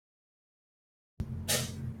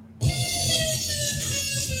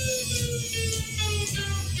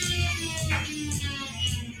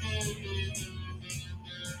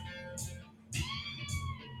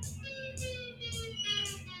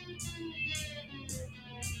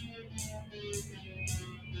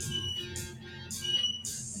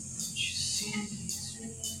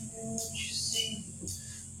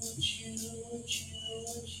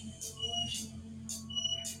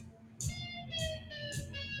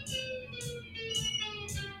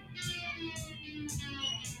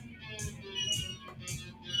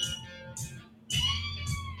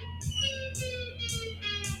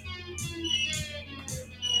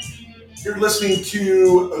You're listening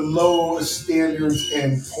to Low Standards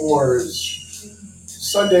and Pours.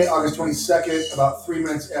 Sunday, August 22nd, about 3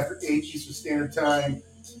 minutes after 8 Eastern Standard Time.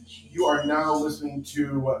 You are now listening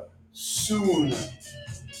to Soon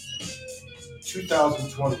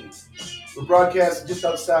 2020. We're broadcasting just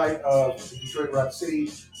outside of Detroit Rock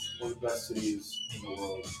City, one of the best cities in the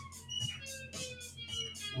world.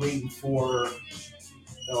 Waiting for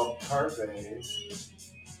El Carpe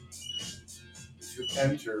to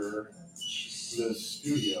enter the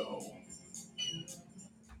studio.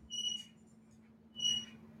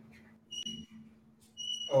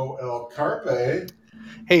 Oh, El Carpe.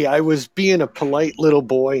 Hey, I was being a polite little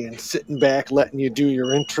boy and sitting back letting you do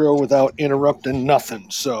your intro without interrupting nothing.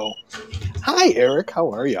 So, hi, Eric. How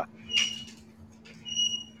are you?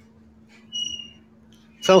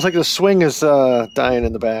 Sounds like the swing is dying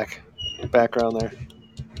in the background there.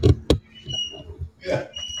 Yeah.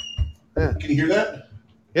 Yeah. Can you hear that?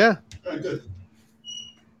 Yeah. All right, good.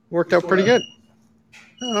 Worked out pretty good. I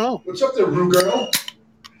don't know. What's up there, Rue Girl?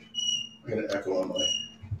 I got an echo on my.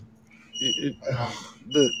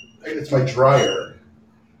 It's my dryer.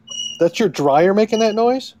 That's your dryer making that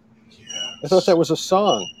noise? Yeah. I thought that was a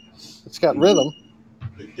song. It's got rhythm.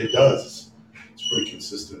 It does. It's pretty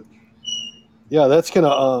consistent. Yeah, that's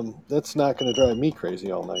not gonna drive me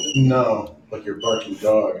crazy all night. No, like your barking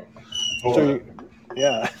dog.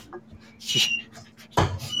 Yeah.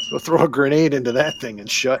 Go throw a grenade into that thing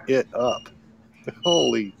and shut it up.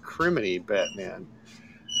 Holy criminy, Batman.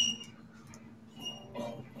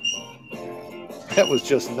 That was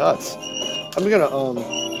just nuts. I'm going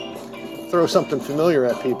to throw something familiar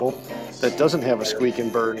at people that doesn't have a squeaking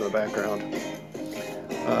bird in the background.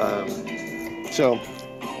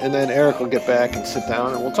 And then Eric will get back and sit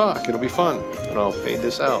down and we'll talk. It'll be fun. And I'll fade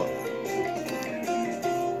this out.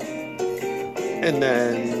 And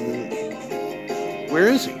then, where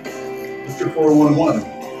is he? Mr. 411.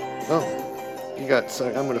 Oh. I'm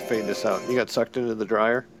going to fade this out. You got sucked into the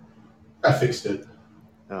dryer? I fixed it.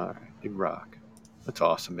 All right. You rock. That's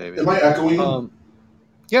awesome, baby. Am I echoing?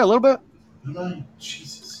 Yeah, a little bit. Am I?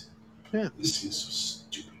 Jesus. Yeah. This is so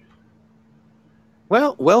stupid.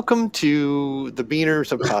 Well, welcome to the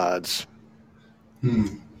Beaners of Pods.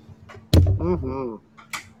 Mm-hmm.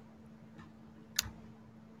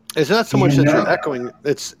 It's not so much that you're echoing.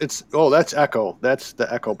 It's that's echo. That's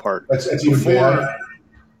the echo part. That's even bad.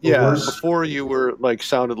 Yeah, before you were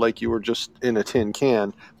sounded like you were just in a tin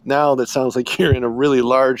can. Now that sounds like you're in a really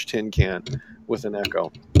large tin can with an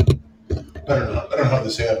echo. I don't know how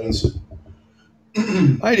this happens.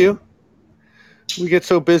 I do. We get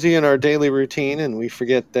so busy in our daily routine and we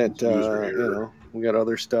forget that we got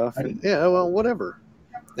other stuff. And, whatever.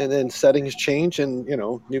 And then settings change and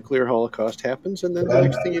nuclear holocaust happens and then the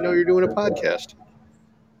next thing you know you're doing a podcast.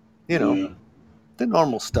 The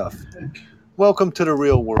normal stuff. Welcome to the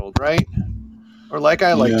real world, right? Or like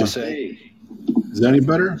I like to say. Is that any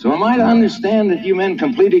better? So am I to understand that you men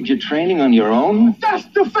completed your training on your own? That's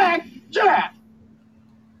the fact, Jack!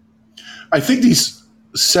 I think these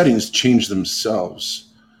settings change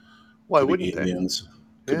themselves. Why wouldn't they? Aliens.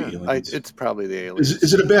 It's probably the aliens.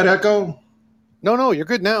 Is it a bad echo? No, you're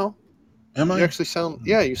good now. Am I? You actually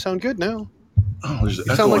you sound good now. Oh, you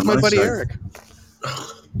sound like my buddy side. Eric.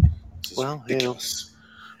 Well,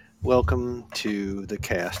 welcome to the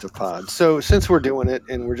cast of Pods. So since we're doing it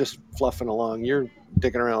and we're just fluffing along, you're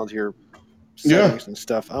digging around with your settings and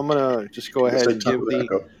stuff. I'm going to just go ahead and give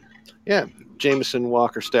Jameson,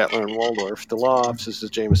 Walker, Statler, and Waldorf. The law offices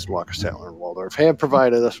of Jameson, Walker, Statler, and Waldorf have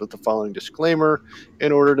provided us with the following disclaimer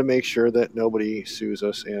in order to make sure that nobody sues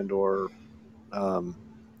us and or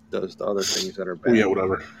does the other things that are bad. Yeah,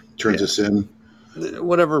 whatever. Turns us in.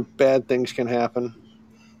 Whatever bad things can happen.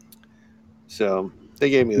 So they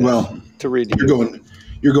gave me this to read to you.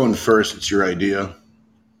 You're going first. It's your idea.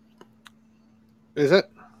 Is it?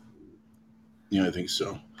 Yeah, I think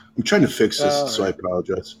so. I'm trying to fix this, so I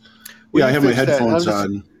apologize. I have my headphones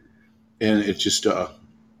on, and it's just a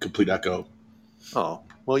complete echo. Oh,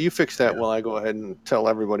 well, you fix that while I go ahead and tell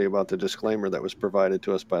everybody about the disclaimer that was provided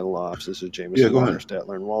to us by the law offices of Jameson, Walker,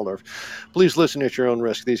 Statler, and Waldorf. Please listen at your own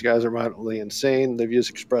risk. These guys are mildly insane. The views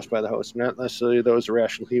expressed by the host are not necessarily those of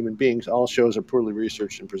rational human beings. All shows are poorly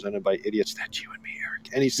researched and presented by idiots. That's you and me, Eric.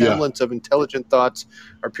 Any semblance of intelligent thoughts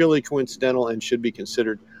are purely coincidental and should be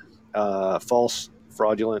considered false,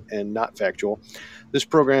 fraudulent, and not factual. This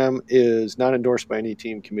program is not endorsed by any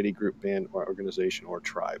team, committee, group, band, or organization, or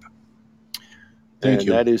tribe. Thank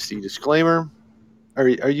you. That is the disclaimer. Are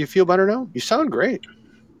you feel better now? You sound great.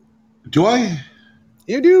 Do I?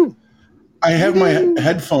 You do. I have my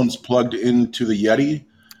headphones plugged into the Yeti.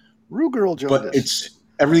 Rue Girl joined us. It's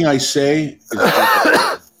everything I say is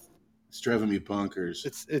It's driving me bonkers.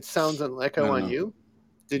 It sounds an echo on you.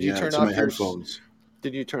 Did you turn off my headphones?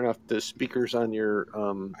 Did you turn off the speakers on your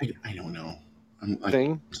I don't know.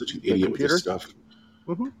 I'm such an idiot with this stuff.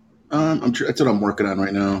 Mm-hmm. That's what I'm working on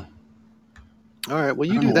right now. All right. Well,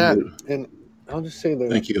 you do that, and I'll just say that.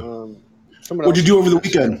 Thank you. What'd you do over the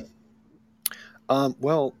weekend?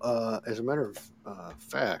 Well, as a matter of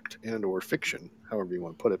fact and or fiction, however you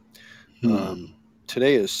want to put it,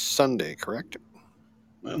 today is Sunday, correct?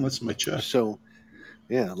 Well, that's my check. So,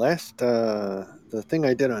 yeah, the thing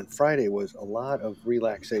I did on Friday was a lot of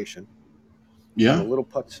relaxation. Yeah. A little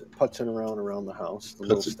putzing around the house.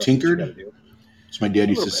 That's a tinkered? That's my dad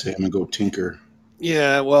used to say, I'm going to go tinker.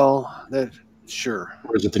 Yeah, well, sure.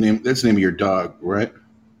 Or is it the name? That's the name of your dog, right?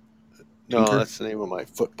 Tinker? No, that's the name of my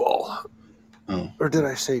football. Oh. Or did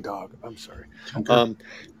I say dog? I'm sorry. Tinker.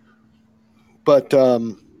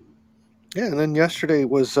 Yeah, and then yesterday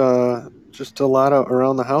was just a lot of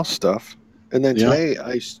around the house stuff. And then today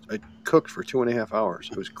I cooked for 2.5 hours.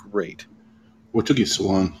 It was great. What took you so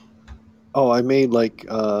long? Oh, I made like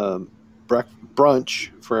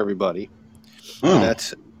brunch for everybody. Oh. And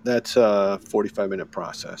that's a 45-minute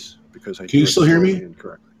process because I. Can you still hear me?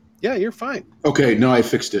 Incorrectly. Yeah, you're fine. Okay, no, I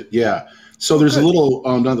fixed it. Yeah. So there's a little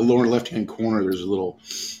down the lower left-hand corner. There's a little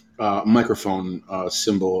microphone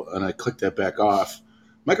symbol, and I clicked that back off.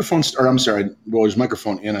 There's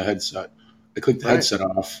microphone and a headset. I clicked the headset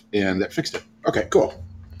off, and that fixed it. Okay, cool.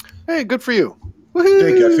 Hey, good for you. Woo-hoo.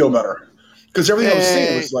 Thank you. I feel better because everything I was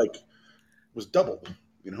saying was doubled.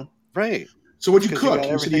 Right. So what'd you cook?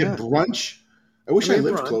 You said you had brunch. I wish I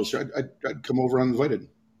lived closer. I'd come over uninvited.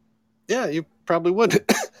 Yeah, you probably would.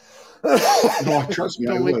 No, trust me.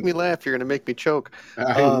 Don't make me laugh. You're going to make me choke.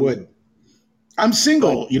 I would. I'm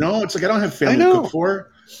single. It's like I don't have family to cook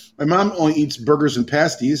for. My mom only eats burgers and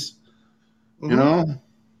pasties. Mm-hmm.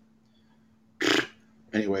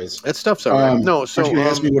 Anyways, that stuff's all right. No, so you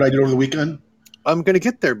asked me what I did over the weekend. I'm going to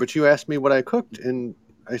get there, but you asked me what I cooked, and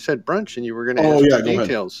I said brunch, and you were going to ask me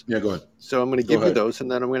details. Yeah, go ahead. So I'm going to give you those,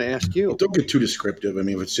 and then I'm going to ask you. Well, don't get too descriptive. I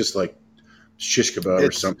mean, if it's just like shish kebab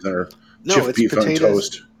or something, or chipped beef on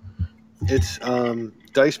toast. It's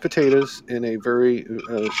diced potatoes in a very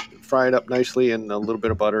fried up nicely in a little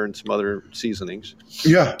bit of butter and some other seasonings.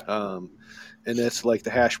 Yeah. And it's like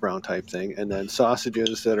the hash brown type thing, and then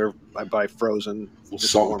sausages that I buy frozen,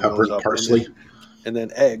 salt, pepper, and parsley, and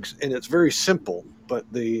then eggs. And it's very simple, but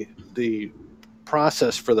the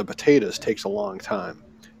process for the potatoes takes a long time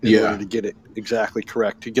in order to get it exactly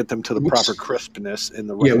correct, to get them to the proper crispness and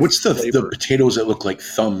the right. Yeah, what's the potatoes that look like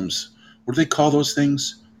thumbs? What do they call those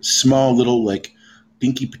things? Small little like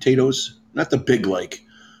dinky potatoes, not the big like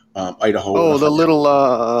Idaho. Oh, the little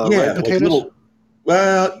red potatoes.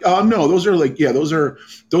 No, those are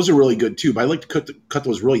those are really good too. But I like to cut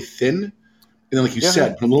those really thin, and then like you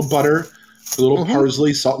said, put a little butter, a little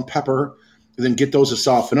parsley, salt and pepper, and then get those to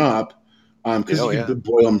soften up. Because you can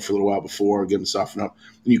boil them for a little while before, get them soften up.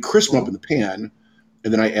 Then you crisp them up in the pan,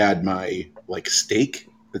 and then I add my like steak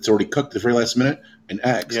that's already cooked at the very last minute and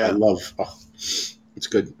eggs. I love. It's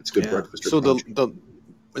good. It's good breakfast. So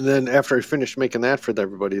and then after I finished making that for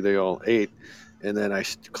everybody, they all ate. And then I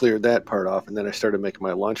cleared that part off, and then I started making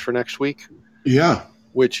my lunch for next week. Yeah.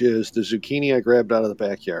 Which is the zucchini I grabbed out of the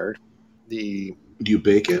backyard. Do you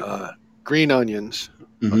bake it? Green onions.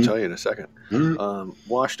 Mm-hmm. I'll tell you in a second. Mm-hmm.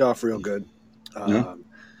 Washed off real good.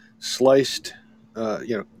 Sliced,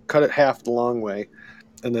 cut it half the long way,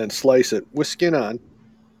 and then slice it with skin on.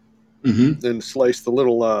 Mm-hmm. Then slice the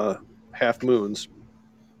little half moons.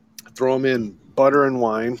 Throw them in butter and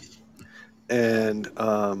wine, and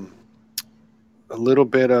a little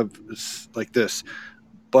bit of like this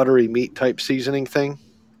buttery meat type seasoning thing.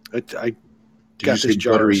 I got this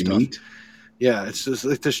jar buttery of stuff. Meat? Yeah, it's just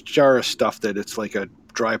like this jar of stuff that it's like a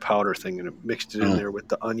dry powder thing, and it mixed it in there with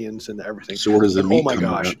the onions and everything. So where does the meat Oh my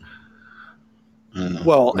gosh!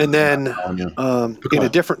 Well, and then in a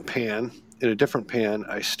different pan,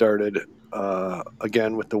 I started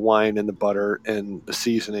again with the wine and the butter and the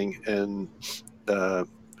seasoning and the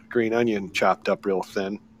green onion chopped up real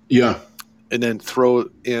thin. Yeah. And then throw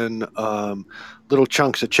in little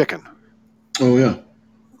chunks of chicken. Oh yeah,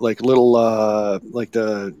 like little like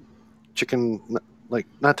the chicken, like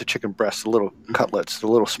not the chicken breasts, the little cutlets, the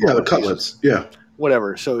little small. Yeah, the cutlets. Yeah.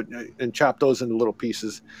 Whatever. So and chop those into little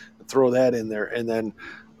pieces. Throw that in there, and then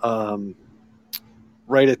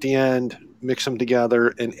right at the end, mix them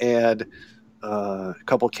together and add a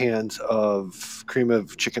couple cans of cream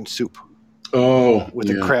of chicken soup. Oh, with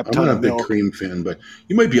a crap ton of milk. I'm not a big cream fan, but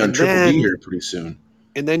you might be on Triple D here pretty soon.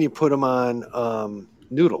 And then you put them on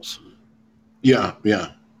noodles. Yeah,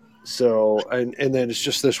 yeah. So and then it's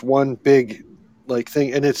just this one big like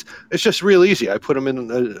thing, and it's just real easy. I put them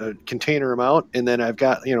in a container amount, and then I've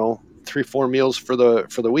got 3-4 meals for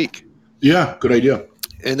the week. Yeah, good idea.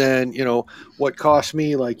 And then what cost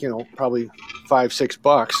me probably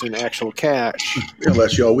 $5-6 in actual cash. Yeah,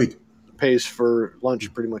 lasts you all week. Pays for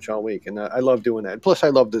lunch pretty much all week, and I love doing that. Plus, I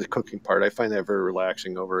love the cooking part. I find that very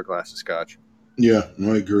relaxing over a glass of scotch. Yeah,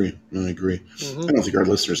 no, I agree. Mm-hmm. I don't think our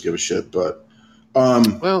listeners give a shit, but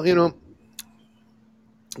well,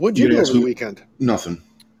 what'd you do over the weekend? Nothing.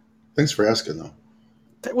 Thanks for asking, though.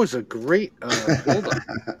 That was a great hold-up.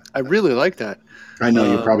 I really like that. I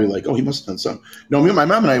know you're probably like, oh, he must have done something. No, my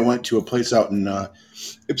mom and I went to a place out in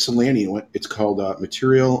Ypsilanti. It's called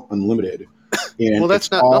Material Unlimited. And well,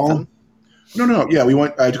 that's not nothing. No. Yeah, we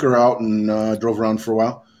went. I took her out and drove around for a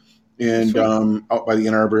while, and out by the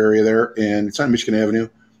Ann Arbor area there. And it's on Michigan Avenue,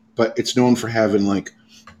 but it's known for having like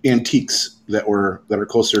antiques that are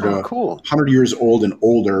closer to 100 years old and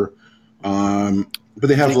older. But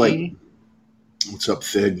they have like, what's up,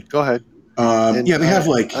 Fig? Go ahead. They have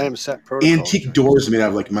like I am set protocol. Antique doors made out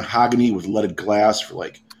of like mahogany with leaded glass for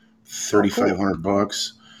like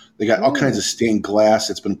 $3,500. They got all kinds of stained glass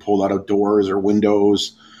that's been pulled out of doors or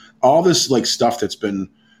windows. All this like stuff that's been,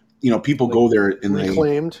 people go there and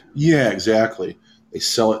reclaimed. Yeah, exactly. They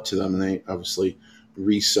sell it to them and they obviously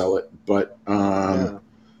resell it. But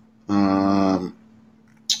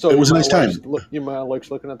so it was a nice time. Your mom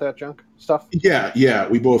likes looking at that junk stuff? Yeah,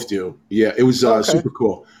 we both do. Yeah, it was super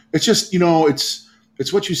cool. It's just,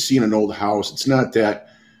 it's what you see in an old house. It's not that,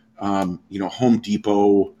 Home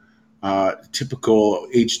Depot, typical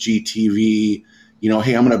HGTV,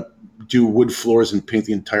 hey, I'm going to do wood floors and paint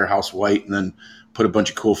the entire house white and then put a bunch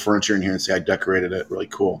of cool furniture in here and say I decorated it really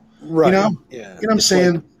cool. Right. Yeah. You know what I'm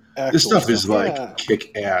saying? This stuff is like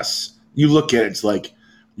kick ass. You look at it, it's like,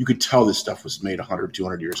 you could tell this stuff was made 100,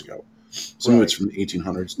 200 years ago. Some of it's from the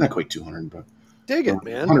 1800s. Not quite 200, but dig it,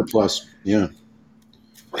 man. 100 plus. Yeah.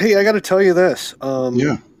 Hey, I got to tell you this.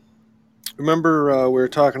 Yeah. Remember we were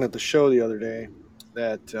talking at the show the other day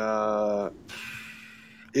that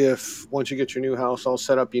if once you get your new house all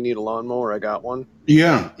set up, you need a lawnmower. I got one.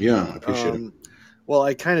 Yeah. I appreciate it. Well,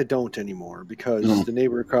 I kind of don't anymore because the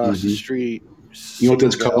neighbor across the street. You know what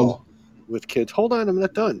that's called? With kids. Hold on, I'm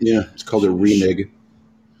not done. Yeah, it's called a reneg.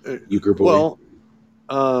 Well,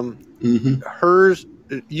 hers.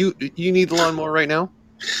 You need the lawnmower right now?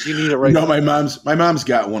 You need it right now? No, my mom's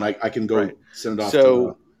got one. I can go send it off.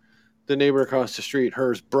 So the neighbor across the street,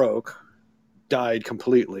 hers broke, died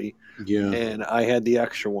completely. Yeah. And I had the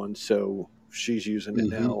extra one, so she's using it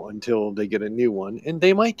now until they get a new one. And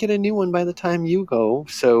they might get a new one by the time you go.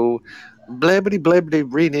 So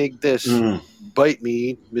blabbity renege this. Bite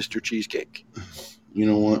me, Mr. Cheesecake. You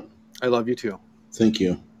know what? I love you too. Thank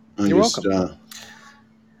you. You're welcome.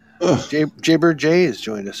 Jaybird J has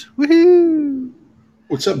joined us. Woohoo!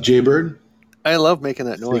 What's up, Jaybird? I love making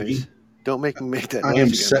that noise. Don't make me make that noise. I am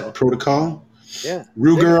set protocol. Yeah.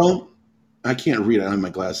 Rue Girl. I can't read it. I have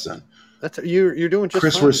my glasses on. That's you're doing just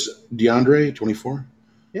Chris fine. Versus DeAndre, 24.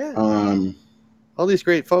 Yeah. All these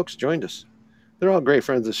great folks joined us. They're all great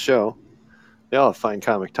friends of the show. They all have fine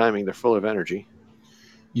comic timing. They're full of energy.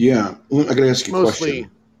 Yeah. I got to ask you a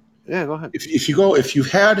question. Yeah, go ahead. If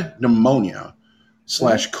you've had pneumonia /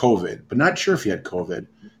 COVID, but not sure if you had COVID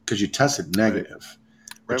because you tested negative,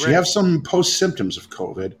 but you have some post symptoms of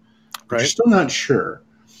COVID, but you're still not sure,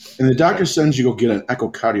 and the doctor sends you go get an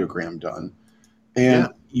echocardiogram done, and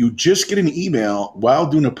you just get an email while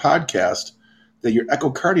doing a podcast that your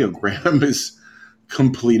echocardiogram is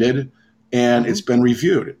completed and it's been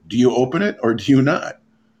reviewed. Do you open it or do you not?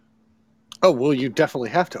 Oh, well, you definitely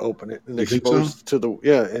have to open it and expose to the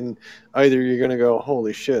and either you're going to go,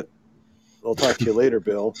 holy shit, I'll talk to you later,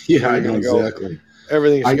 Bill. Yeah, I know exactly.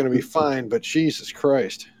 Everything's going to be fine, but Jesus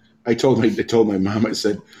Christ. I told my mom, I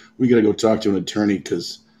said, we got to go talk to an attorney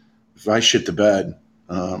because if I shit the bed,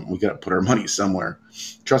 we got to put our money somewhere.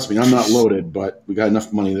 Trust me, I'm not loaded, but we got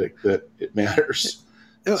enough money that it matters.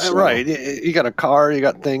 So, right. You got a car, you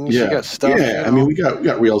got things, you got stuff. Yeah, I mean, we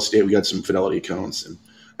got real estate, we got some Fidelity accounts, and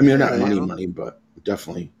I mean, they're not money, but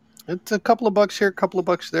definitely. It's a couple of bucks here, a couple of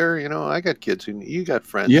bucks there. I got kids you got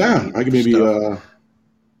friends. Yeah, I can maybe. What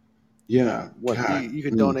you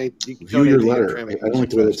can donate? You can view your letter. I don't like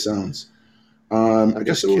the way that sounds. I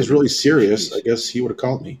guess if it was really serious, I guess he would have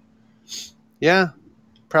called me. Yeah,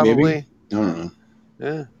 probably. Maybe? I don't know.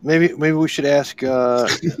 Yeah, maybe we should ask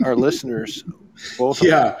our listeners. Both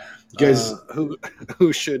yeah, guys, who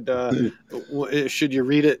should you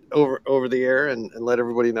read it over the air and let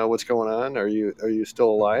everybody know what's going on? Are you still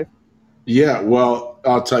alive? Yeah, well,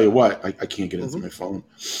 I'll tell you what, I can't get into my phone.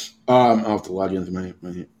 I'll have to log into my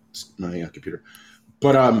computer.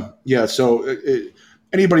 But yeah. So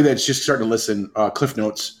anybody that's just starting to listen, Cliff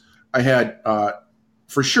Notes. I had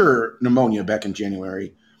for sure pneumonia back in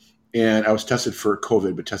January, and I was tested for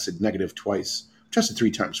COVID, but tested negative twice. Tested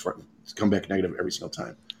 3 times for it. It's come back negative every single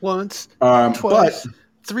time. Once, twice, but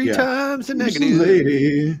 3 times a negative.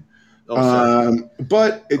 Lady.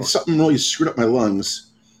 But something really screwed up my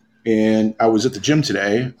lungs, and I was at the gym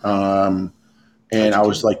today, and I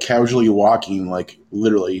was like casually walking, like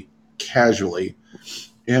literally casually,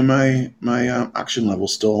 and my oxygen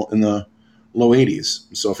level's still in the low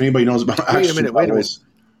 80s. So if anybody knows about oxygen levels,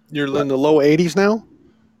 you're in the low 80s now.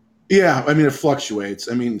 Yeah, I mean it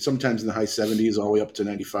fluctuates. I mean sometimes in the high 70s, all the way up to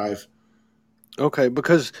 95. Okay,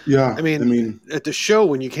 because I mean, at the show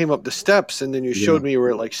when you came up the steps and then you showed me you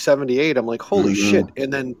were at like 78, I'm like, holy shit!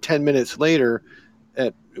 And then 10 minutes later,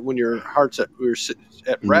 when your heart's at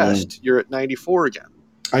rest, you're at 94 again.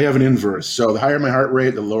 I have an inverse, so the higher my heart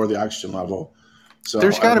rate, the lower the oxygen level. So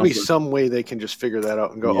there's got to be some way they can just figure that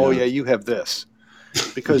out and go, oh yeah, you have this,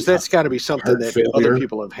 because that's got to be something that other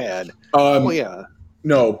people have had.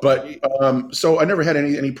 No, but so I never had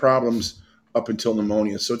any problems up until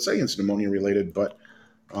pneumonia. So it's saying it's pneumonia related, but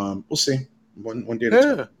we'll see. One day at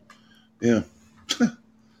a time. Yeah.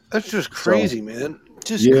 That's just crazy, man.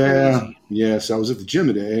 Just crazy. Yeah. So I was at the gym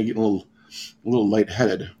today, getting a little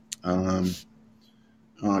lightheaded.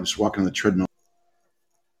 Just walking on the treadmill.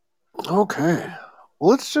 Okay.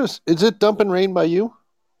 Well, is it dumping rain by you?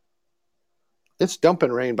 It's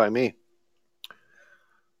dumping rain by me.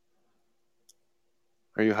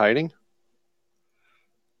 Are you hiding?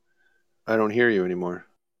 I don't hear you anymore.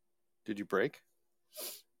 Did you break?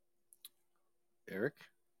 Eric?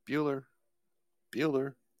 Bueller?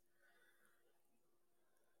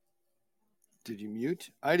 Did you mute?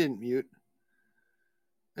 I didn't mute.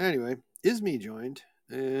 Anyway, Ismi joined.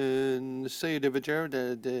 And Sayed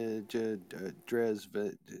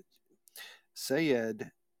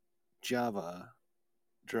Java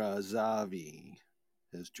Drazavi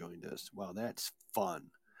has joined us. Wow, that's fun.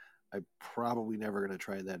 I'm probably never going to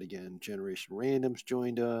try that again. Generation Randoms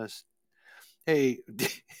joined us. Hey, D.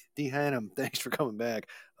 Hannum, thanks for coming back.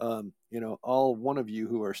 All one of you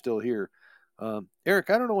who are still here. Eric,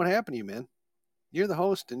 I don't know what happened to you, man. You're the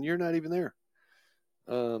host, and you're not even there.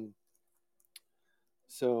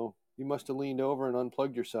 So you must have leaned over and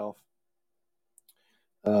unplugged yourself.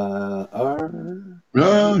 Yeah.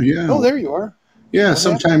 Oh, there you are. Yeah, what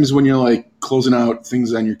sometimes happened? When you're like closing out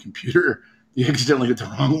things on your computer, you accidentally hit the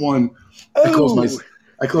wrong one. Oh.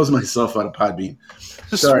 I closed myself out of Podbean.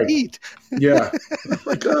 Sorry. Sweet. Yeah.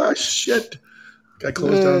 Like, oh shit. I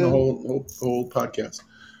closed down the whole podcast.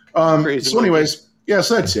 So anyways,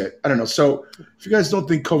 so that's it. I don't know. So if you guys don't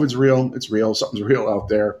think COVID's real, it's real. Something's real out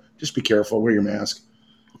there. Just be careful. Wear your mask.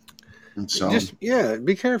 And so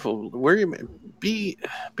be careful. Be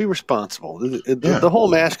responsible. The whole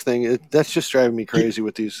mask thing, that's just driving me crazy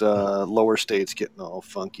with these lower states getting all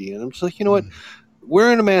funky. And I'm just like, you know what?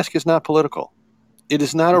 Wearing a mask is not political. It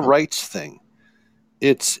is not a rights thing.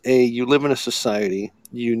 It's you live in a society.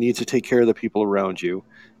 You need to take care of the people around you,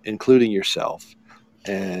 including yourself.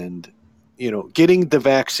 And, getting the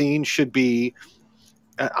vaccine should be,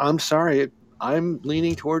 I'm sorry, I'm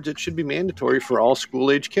leaning towards it should be mandatory for all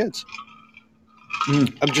school-age kids.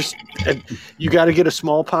 You got to get a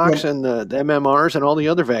smallpox and the MMRs and all the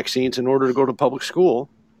other vaccines in order to go to public school.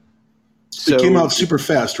 So, it came out super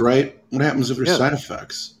fast, right? What happens if there's side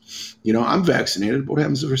effects? I'm vaccinated, but what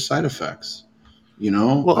happens if there's side effects?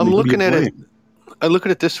 Well, I'm looking at it. I look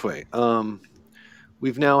at it this way.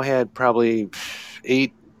 We've now had probably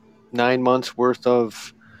 8-9 months worth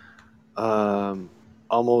of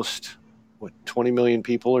almost 20 million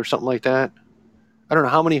people or something like that. I don't know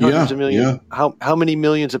how many hundreds of millions. Yeah. How many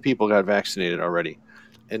millions of people got vaccinated already,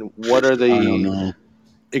 and what are they? I don't know.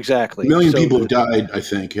 Exactly. A million people have died, I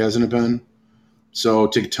think, hasn't it been? So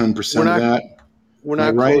take 10% of that. We're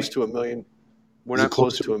not close to a million. We're not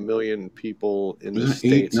close to a million people in the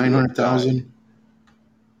States. 900,000.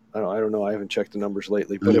 I don't know. I haven't checked the numbers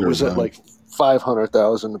lately, but it was at like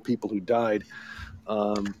 500,000 of people who died.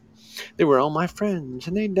 They were all my friends,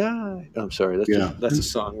 and they died. I'm sorry, that's a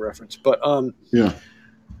song reference. But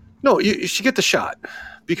no, you should get the shot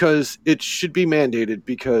because it should be mandated.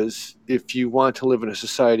 Because if you want to live in a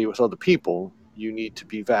society with other people, you need to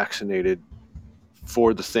be vaccinated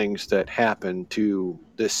for the things that happen to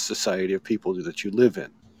this society of people that you live in.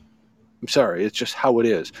 I'm sorry, it's just how it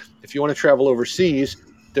is. If you want to travel overseas,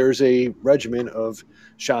 there's a regimen of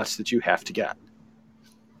shots that you have to get.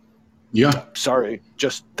 Yeah. Sorry,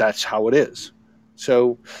 just that's how it is.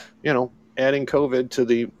 So, adding COVID to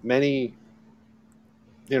the many,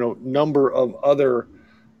 number of other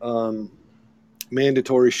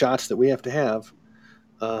mandatory shots that we have to have,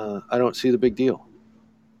 I don't see the big deal.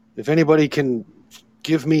 If anybody can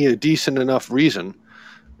give me a decent enough reason,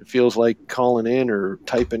 it feels like calling in or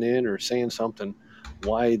typing in or saying something,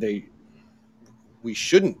 why we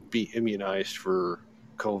shouldn't be immunized for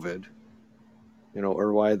COVID,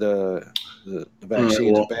 or why the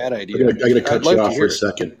vaccine's a bad idea. I got to cut you off for a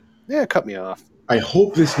second. Yeah, cut me off. I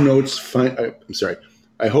hope this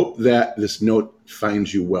I hope that this note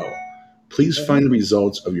finds you well. Please find the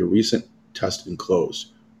results of your recent test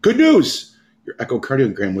enclosed. Good news! Your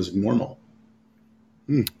echocardiogram was normal.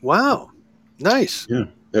 Wow, nice. Yeah,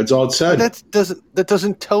 that's all it said. But that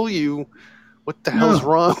doesn't tell you what the hell's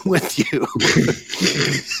wrong with you.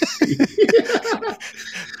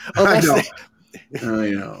 I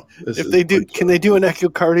know. If they do, can they do an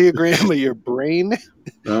echocardiogram of your brain?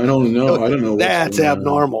 I don't know. I don't know. That's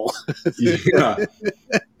abnormal. Yeah.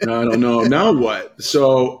 I don't know. Now what?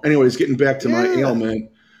 So, anyways, getting back to my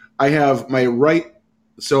ailment, I have my right.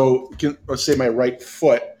 So, let's say my right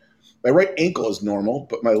foot, my right ankle is normal,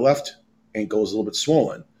 but my left ankle is a little bit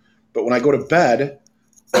swollen. But when I go to bed,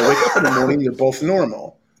 I wake up in the morning, they're both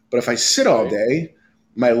normal. But if I sit all day,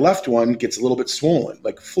 my left one gets a little bit swollen,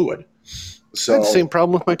 like fluid. So I had the same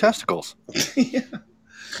problem with my testicles. Yeah.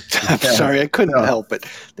 I'm sorry, I couldn't help it.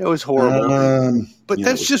 That was horrible. But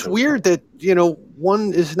that's just weird that,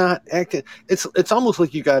 one is not acting. It's almost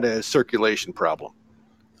like you got a circulation problem.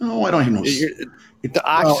 No, I don't even know. The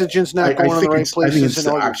oxygen's not going in the right places, and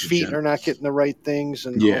all your feet are not getting the right things,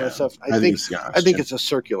 and all that stuff. I think it's a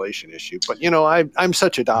circulation issue. But I'm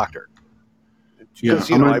such a doctor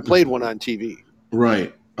because I played one on TV.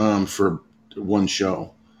 Right. For one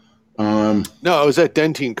show. No, it was that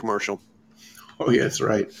Dentyne commercial. Oh yeah, that's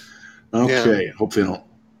right. Okay. Yeah. Hopefully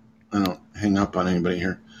I don't hang up on anybody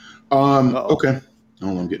here. Okay.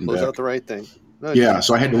 Oh, I'm getting back. Was that the right thing? No, yeah.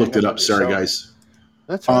 So I had to look it up. Sorry, guys.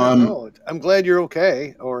 That's all right. I'm glad you're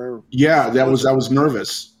okay. Or yeah, I was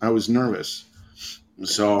nervous. I was nervous.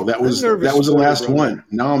 So that was the last one.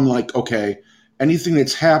 Now I'm like, okay, anything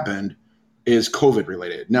that's happened is COVID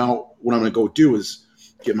related. Now what I'm going to go do is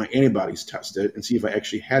get my antibodies tested and see if I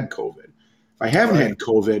actually had COVID. If I haven't had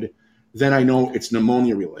COVID, then I know it's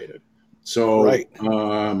pneumonia related. So,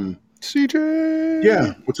 CJ.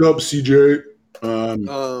 Yeah. What's up, CJ?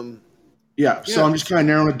 Yeah. So I'm just kind of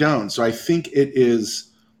narrowing it down. So I think it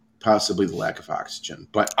is possibly the lack of oxygen,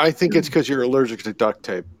 but I think it's because you're allergic to duct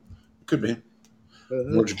tape. Could be.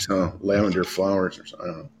 Allergic to lavender flowers or something.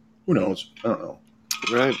 I don't know. Who knows? I don't know.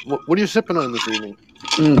 Right. What are you sipping on this evening?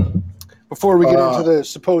 Before we get into the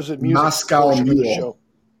supposed music Moscow Mule. of the show.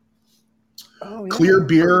 Clear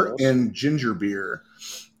beer and ginger beer.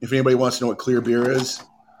 If anybody wants to know what clear beer is,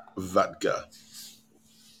 vodka.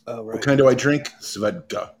 Oh, right. What kind do I drink?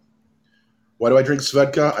 Svedka. Why do I drink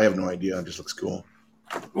Svedka? I have no idea. It just looks cool.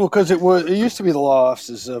 Well, because it used to be the law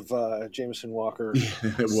offices of Jameson Walker. Yeah,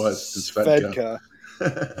 it was. Svedka.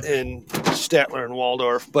 And Statler and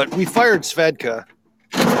Waldorf. But we fired Svedka.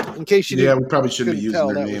 In case you didn't. Yeah, we probably shouldn't be using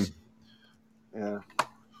their name. Yeah.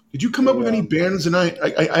 Did you come up with any bands? And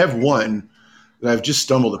I have one that I've just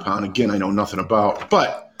stumbled upon. Again, I know nothing about,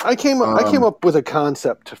 but I came up with a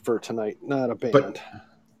concept for tonight, not a band. But,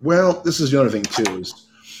 well, this is the other thing too. Is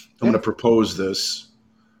I'm going to propose this.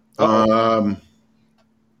 I'm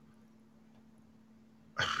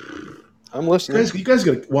listening. You guys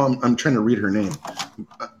got to. Well, I'm trying to read her name.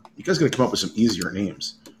 You guys got to come up with some easier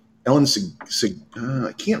names. Ellen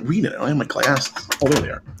I can't read it. I don't have my glasses. Oh, there they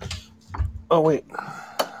are. Oh, wait.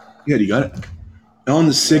 Yeah, you got it? Ellen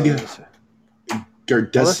Gardesi. Well,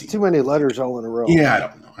 that's too many letters all in a row. Yeah, I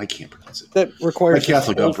don't know. I can't pronounce it. That requires my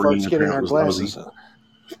Catholic upbringing getting our glasses.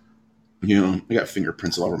 I got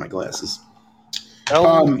fingerprints all over my glasses.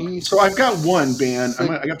 So I've got one band.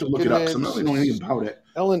 I have to look it up because I'm not really knowing anything about it.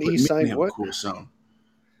 Ellen E. signed what? A cool sound.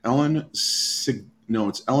 No,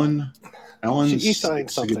 it's Ellen. She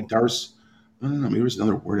signed something. Darce. I don't know. Maybe there's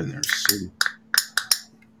another word in there.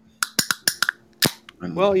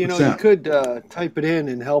 Well, you could type it in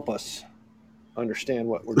and help us understand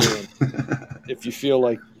what we're doing. If you feel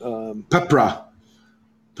like Pepra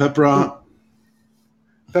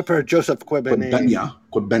Joseph Quebenia.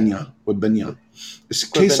 Is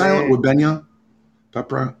K silent? Quebenia.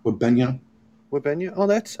 Pepra Quebenia. Quebenia. Oh,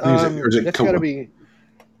 that's that's got to be.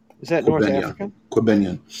 Is that North African?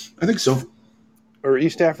 Quebenian. I think so. Or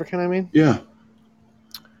East African, I mean? Yeah.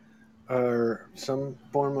 Or some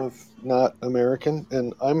form of not American.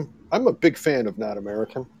 And I'm a big fan of not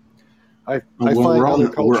American. I find other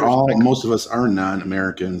cultures... most of us are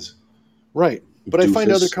non-Americans. Right. But I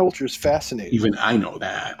find other cultures fascinating. Even I know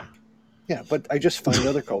that. Yeah, but I just find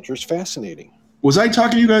other cultures fascinating. Was I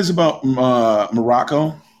talking to you guys about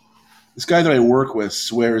Morocco? This guy that I work with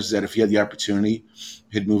swears that if he had the opportunity,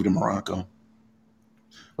 he'd move to Morocco.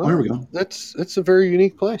 Well, here we go. That's a very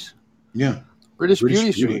unique place. Yeah. British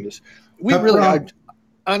Beauty's doing this. We really,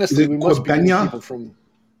 honestly, we must be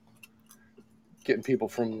getting people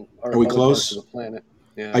from our other parts of the planet.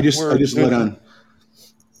 Yeah. I just let on.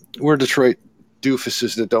 We're Detroit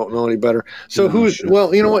doofuses that don't know any better. So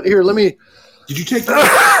well, you know what? Here, let me. Did you take?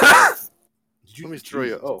 Let me throw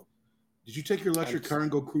you. Oh. Did you take your electric car and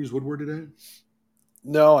go cruise Woodward today?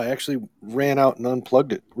 No, I actually ran out and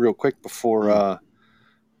unplugged it real quick before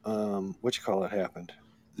happened.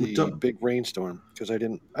 The big rainstorm, because I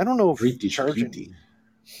don't know if charging.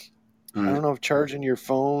 I don't know if charging your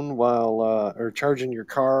phone or charging your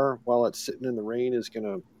car while it's sitting in the rain is going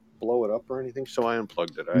to blow it up or anything. So I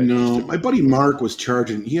unplugged it. My buddy Mark was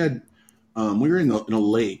charging. He had, we were in a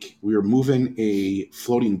lake. We were moving a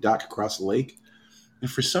floating dock across the lake. And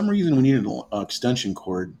for some reason, we needed an extension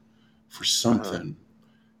cord for something.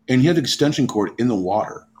 And he had the extension cord in the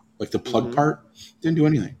water. Like the plug part. Didn't do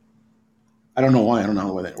anything. I don't know why. I don't know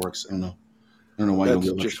the way that works. I don't know why you'll be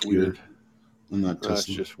electrocuted. I'm not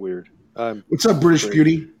testing. That's just weird. What's up, British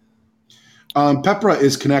Beauty? Pepra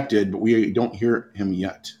is connected, but we don't hear him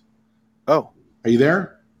yet. Oh. Are you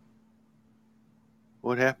there?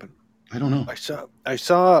 What happened? I don't know. I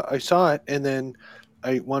saw it, and then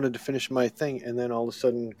I wanted to finish my thing, and then all of a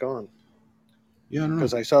sudden, gone. Yeah, I don't know.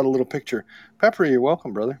 Because I saw the little picture. Pepper, you're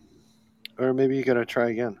welcome, brother. Or maybe you got to try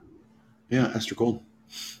again. Yeah, Esther Gold.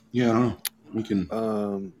 Yeah, I don't know. We can.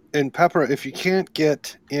 And Pepper, if you can't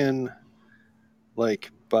get in,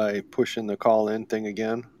 like by pushing the call-in thing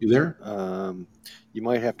again. You there? You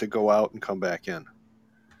might have to go out and come back in.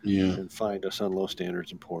 Yeah. And find us on Low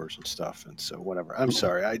Standards and Pours and stuff. And so whatever. I'm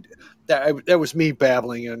sorry. That was me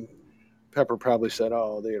babbling, and Pepper probably said,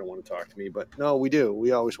 "Oh, they don't want to talk to me," but no, we do.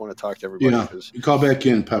 We always want to talk to everybody. Yeah. You call back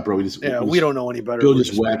in, Pepper. We don't know any better. Bill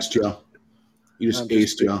just waxed you. You just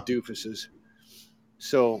aced you. Doofuses.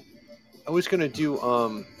 So, I was going to do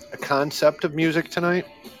a concept of music tonight.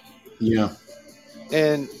 Yeah.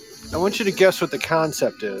 And I want you to guess what the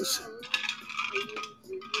concept is.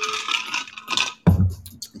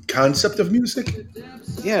 Concept of music?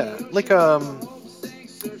 Yeah, like Oh,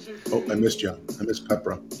 I missed you. I missed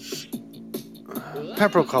Pepper.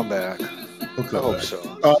 Pepper will come back. I hope so.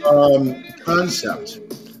 Concept.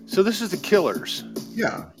 So this is the Killers.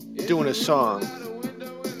 Yeah. Doing a song.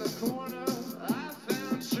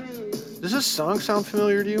 Does this song sound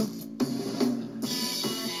familiar to you?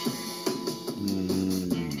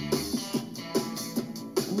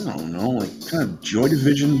 I don't know, like kind of Joy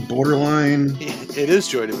Division borderline. It is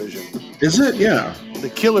Joy Division. Is it? Yeah. The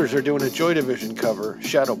Killers are doing a Joy Division cover,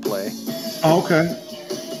 Shadow Play. Oh, okay.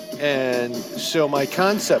 And so my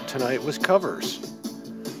concept tonight was covers.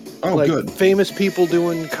 Oh, like good. Famous people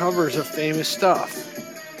doing covers of famous stuff.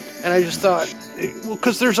 And I just thought, well,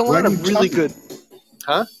 because there's a lot of really good.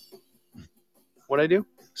 Huh? What'd I do?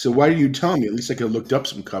 So why did you tell me? At least I could have looked up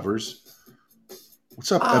some covers.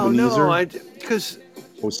 What's up, Ebenezer? No, because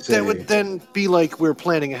that would then be like we're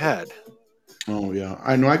planning ahead. Oh, yeah.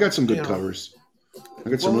 I know. I got some good covers.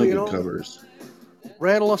 I got some really good covers.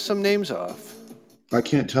 Rattle us some names off. I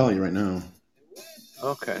can't tell you right now.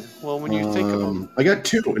 Okay. Well, when you think of them. I got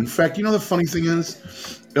two. In fact, you know the funny thing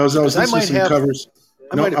is? I was listening to some covers.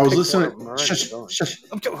 I was listening. Shush.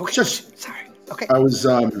 Okay. Shush. Sorry. Okay. I was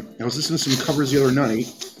listening to some covers the other night,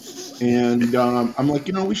 and I'm like,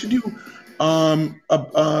 we should do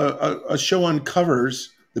a show on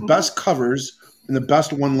covers, the best covers and the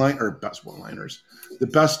best one-liners, the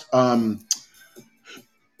best you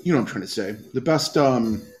know what I'm trying to say, the best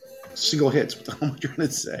single hits. What the hell am I trying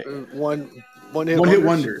to say? One hit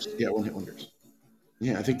wonders. Yeah, one hit wonders.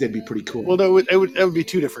 Yeah, I think that'd be pretty cool. Well, that would be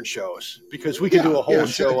two different shows because we could do a whole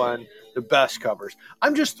show on the best covers.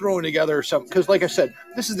 I'm just throwing together some because, like I said,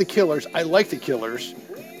 this is the Killers. I like the Killers.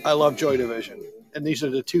 I love Joy Division, and these are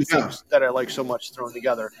the two things that I like so much thrown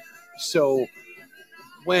together. So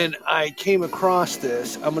when I came across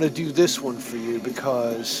this, I'm going to do this one for you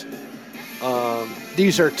because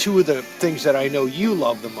these are two of the things that I know you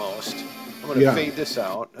love the most. I'm going to fade this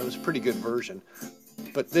out. It was a pretty good version.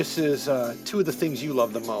 But this is two of the things you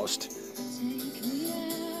love the most.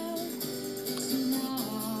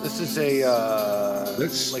 This is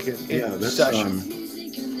session.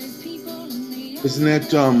 Isn't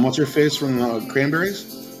that what's her face from Cranberries?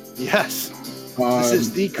 Yes. This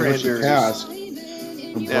is the Cranberries.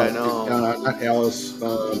 Yeah, I know. Not Alice.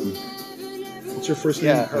 What's her first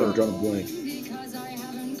name? I'm drawing a blank.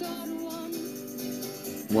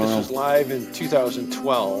 Wow. This was live in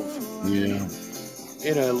 2012. Yeah.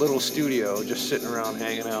 in a little studio, just sitting around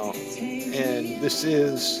hanging out, and this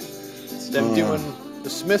is them doing the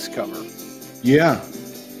Smiths cover. Yeah.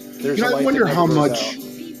 There's I wonder how much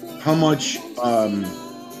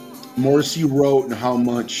Morrissey wrote and how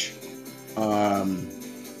much Johnny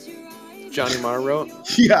Marr wrote.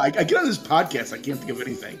 Yeah, I get on this podcast, I can't think of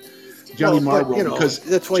anything. Johnny Marr wrote, because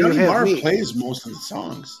that's why Johnny Marr me. plays most of the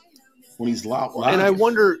songs when he's live. And I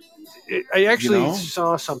wonder, I actually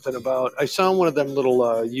saw something about, I saw one of them little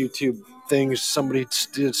YouTube things. Somebody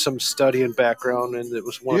did some study and background, and it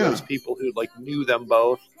was one of those people who like knew them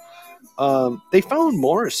both. They found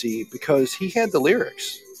Morrissey because he had the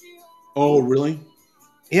lyrics. Oh, really?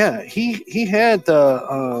 Yeah, he had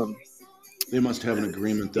the. They must have an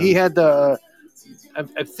agreement. Then. He had the.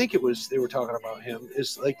 I think it was they were talking about him.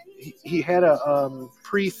 Is like he had a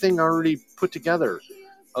pre-thing already put together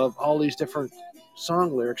of all these different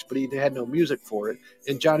song lyrics, but he had no music for it.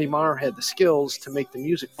 And Johnny Marr had the skills to make the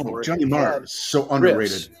music for it. Johnny Marr is so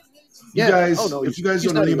underrated. You guys, if you guys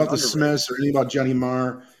don't know anything about the Smiths or anything about Johnny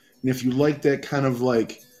Marr, and if you like that kind of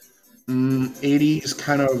like 80s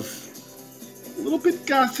kind of a little bit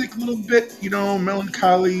gothic, a little bit,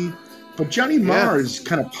 melancholy, but Johnny Marr is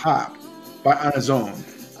kind of pop on his own.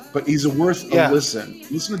 But he's worth a listen.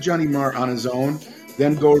 Listen to Johnny Marr on his own,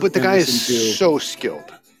 then go. But the guy is so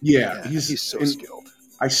skilled. Yeah, he's so skilled.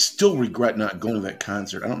 I still regret not going to that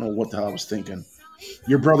concert. I don't know what the hell I was thinking.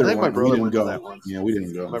 Your brother went. My brother we didn't went go. To that one. Yeah, we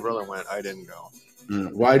didn't go. My brother went. I didn't go.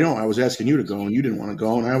 Well, I don't. I was asking you to go, and you didn't want to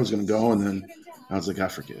go, and I was going to go, and then I was like, I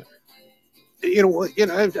forget.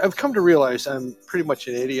 I've come to realize I'm pretty much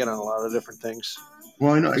an idiot on a lot of different things.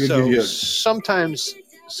 Well, I know. Sometimes,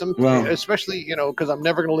 especially because I'm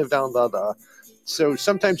never going to live down the. So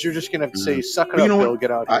sometimes you're just going to have to say, "Suck it up, Bill.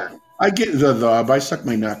 Get out here." I get the. I suck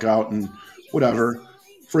my neck out and whatever.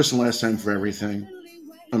 First and last time for everything.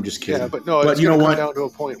 I'm just kidding. Yeah, but no, it's going to come down to a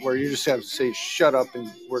point where you just have to say, "Shut up," and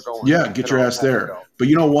we're going. Yeah, get your ass there. But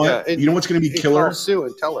you know what? Yeah, you know what's going to be killer? Call Sue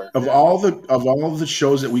and tell her. Of all the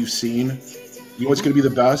shows that we've seen, you know what's going to be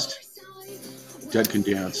the best? Dead Can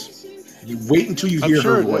Dance. You wait until you hear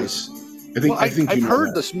her voice. I think I've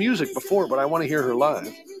heard this music before, but I want to hear her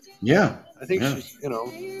live. Yeah, I think she's. All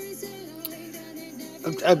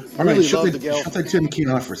right, shut that tin can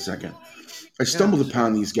off for a second. I stumbled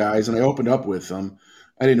upon these guys and I opened up with them.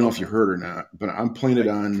 I didn't know if you heard or not, but I'm playing it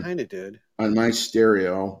on. Kind of did on my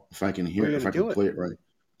stereo. If I can hear it, if I can play it right.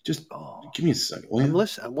 Just give me a second. I'm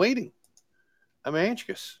listening. I'm waiting. I'm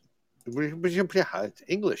anxious.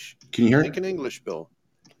 English. Can you hear it? Think in English, Bill.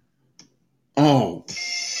 Oh,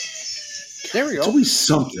 there we go. It's always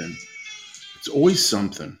something. It's always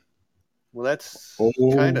something. Well, that's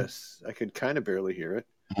kind of. I could kind of barely hear it.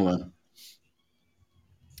 Hold on.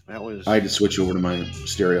 That was. I had to switch over to my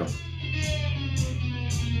stereo.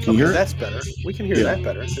 Can you hear it? That's better. We can hear that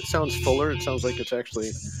better. It sounds fuller. It sounds like it's actually.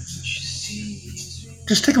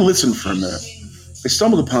 Just take a listen for a minute. I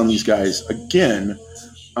stumbled upon these guys again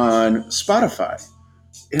on Spotify,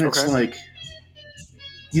 and it's like,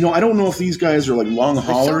 I don't know if these guys are like long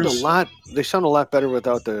haulers. They sound a lot better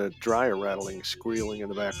without the dryer rattling, squealing in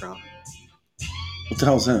the background. What the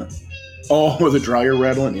hell's that? Oh, the dryer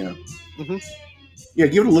rattling? Yeah. Mm-hmm. Yeah,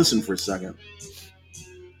 give it a listen for a second.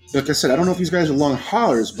 Like I said, I don't know if these guys are long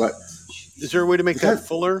haulers, but... Is there a way to make that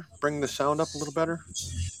fuller? Bring the sound up a little better?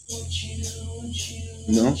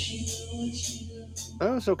 No.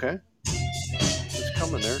 Oh, it's okay. It's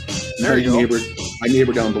coming there. There you go. My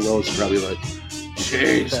neighbor down below is probably like,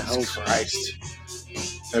 Jesus Christ.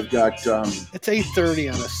 I've got... it's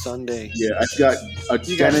 8:30 on a Sunday. Yeah, I've got a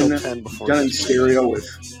Denon stereo with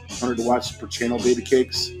 100 watts per channel baby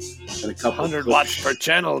cakes and a couple 100 watts per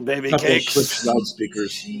channel baby cakes. Clips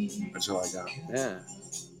loudspeakers. That's all I got. Yeah.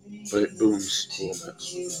 But it booms a little bit.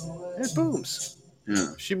 It booms.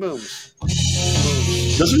 Yeah. She booms.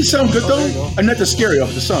 Doesn't it sound good though? I'm not the stereo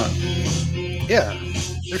of the song. Yeah.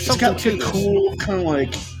 There's something to this. Cool, kind of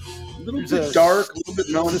like a little bit dark, a little bit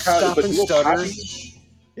melancholy, but a little poppy.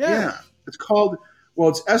 Yeah. It's called,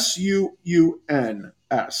 it's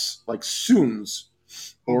SUUNS, like Soons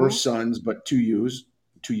or Sons, but two U's,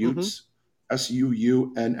 two Utes.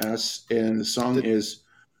 SUUNS, and the song is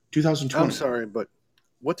 2020. I'm sorry, but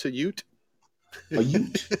what's a Ute? A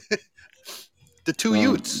Ute. The two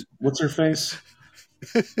Utes. What's her face?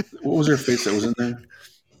 What was her face that was in there?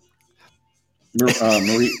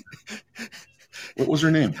 Marie. What was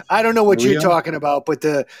her name? I don't know what you're talking about, but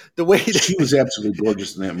the way that she was absolutely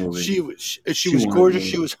gorgeous in that movie. She was gorgeous.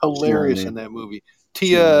 She was hilarious in that movie.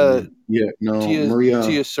 Maria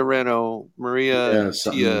Serrano,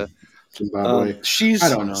 Zimbabwe. I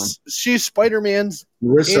don't know. She's Spider-Man's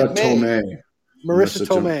Marissa Tomei. Marissa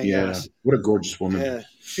Tomei. Yeah, yes. What a gorgeous woman. Yeah,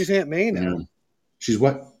 she's Aunt May now. Yeah. She's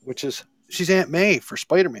what? She's Aunt May for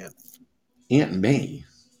Spider-Man. Aunt May.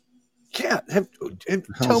 Yeah,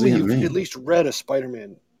 tell me you've at least read a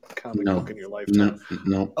Spider-Man comic book in your lifetime.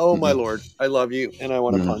 No. Oh my Lord, I love you and I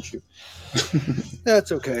want to punch you.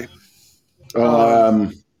 That's okay.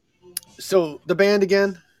 So the band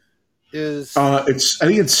again is I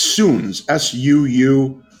think it's Soons,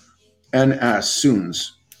 Suuns,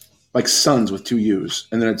 Soons, like Sons with 2 U's,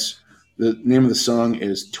 and then it's the name of the song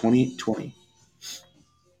is 2020.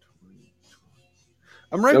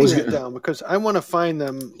 I'm writing that down because I want to find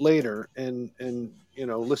them later and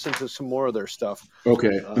listen to some more of their stuff.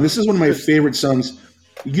 Okay, and this is one of my favorite songs.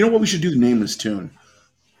 You know what we should do to name this tune?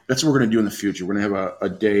 That's what we're going to do in the future. We're going to have a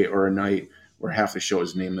day or a night where half the show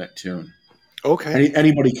is named that tune. Okay.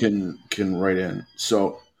 Anybody can write in.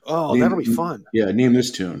 So. That'll be fun. Yeah, name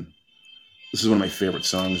this tune. This is one of my favorite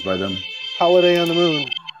songs by them. Holiday on the Moon,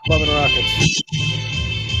 Love and Rockets.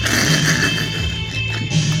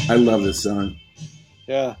 I love this song.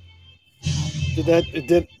 Yeah. Did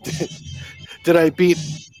I beat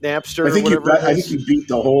Napster? I think you beat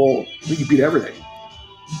the whole. I think you beat everything.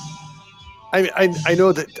 I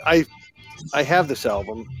know that I have this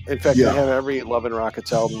album. In fact, I have every Love and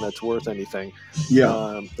Rockets album that's worth anything.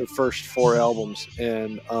 Yeah. The first 4 albums,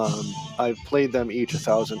 and I've played them each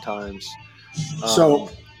 1,000 times.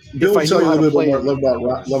 So, Bill will tell you a little bit more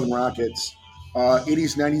about Love and Rockets.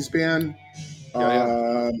 80s, 90s band.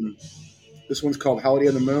 This one's called Holiday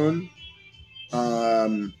on the Moon.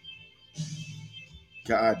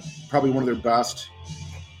 God, probably one of their best.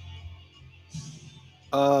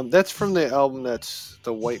 That's from the album that's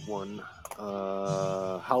the white one.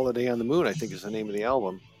 Holiday on the Moon, I think, is the name of the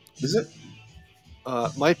album. Is it?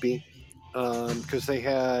 Might be. Because they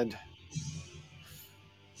had...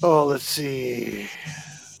 Oh, let's see.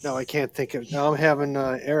 No, I can't think of... Now I'm having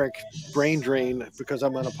Eric brain drain because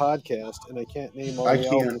I'm on a podcast and I can't name all the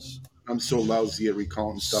albums. I'm so lousy at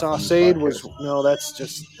recalling stuff. Saucade was... No, that's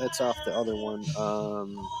off the other one.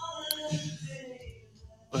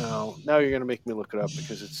 Well, now you're going to make me look it up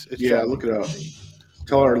because it's yeah, look it up.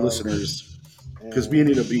 Tell our listeners, because we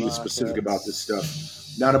need to be specific about this stuff,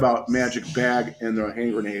 not about Magic Bag and the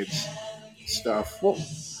hand grenades stuff. Well,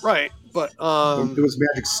 right, but it was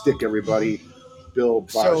Magic Stick, everybody. Bill.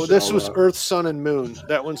 So this was Earth, Sun, and Moon.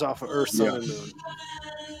 That one's off of Earth, Sun, and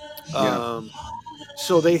Moon.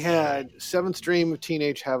 So they had Seventh Dream of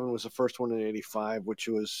Teenage Heaven was the first one in '85, which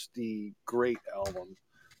was the great album.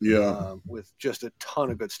 Yeah, with just a ton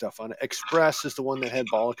of good stuff on it. Express is the one that had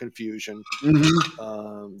Ball of Confusion.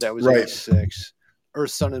 Mm-hmm. That was 86. Earth,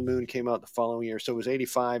 Sun, and Moon came out the following year. So it was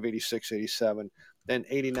 85, 86, 87. Then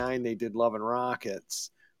 89, they did Love and Rockets,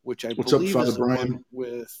 which I believe is the one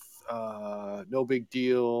with No Big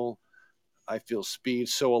Deal, I Feel Speed,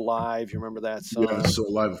 So Alive. You remember that song? Yeah, So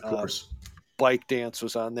Alive, of course. Bike Dance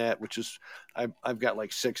was on that, which is I've got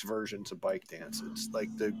like 6 versions of Bike Dance. It's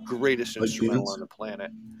like the greatest instrumental on the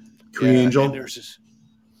planet. Green Angel. And there's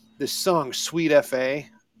this song, Sweet FA.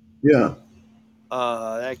 Yeah.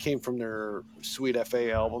 That came from their Sweet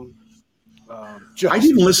FA album. I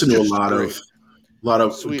didn't listen to a lot of I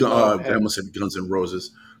almost said Guns N'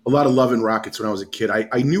 Roses. A lot of Love and Rockets when I was a kid.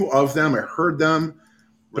 I knew of them, I heard them,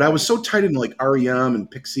 but I was so tied into like REM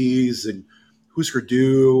and Pixies and Husker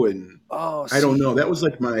Du and I don't know. That was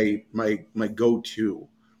like my go-to.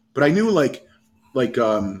 But I knew like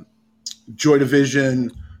Joy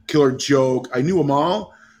Division, Killer Joke. I knew them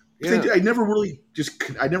all. Yeah. I never really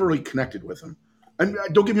connected with them. And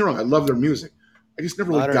don't get me wrong, I love their music. I just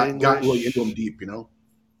never really got really into them deep, you know.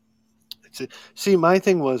 See, my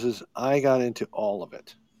thing was I got into all of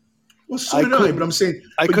it. Well, so did I. But I'm saying,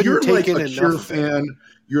 you're like a Cure fan.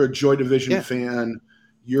 You're a Joy Division fan.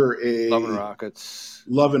 You're a Love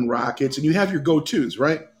and Rockets, and you have your go-tos,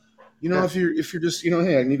 right? You know, if you're just,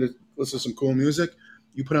 hey, I need to listen to some cool music,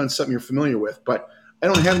 you put on something you're familiar with. But I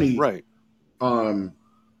don't have any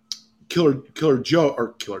Killing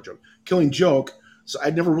Joke, so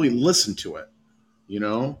I never really listened to it. You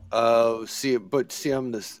know? I'm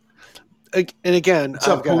this, and again, what's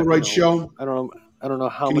up, Polaroid Show? I don't know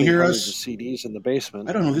how many hundreds of CDs in the basement.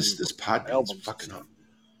 I don't know. This podcast is fucking up.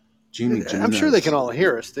 I'm sure they can all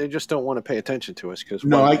hear us. They just don't want to pay attention to us because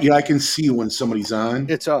I can see when somebody's on.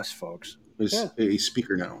 It's us, folks. There's a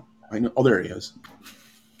speaker now. I know. Oh, there he is.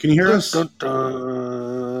 Can you hear us? It's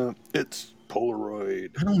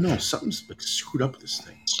Polaroid. I don't know. Something's like screwed up with this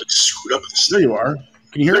thing. There you are.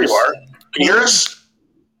 Can you hear us? Can you hear us?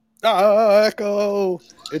 Echo.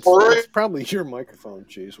 It's probably your microphone,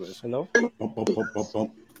 Cheese Whiz. Hello?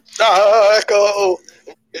 Echo.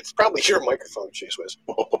 It's probably your microphone, Cheese Whiz.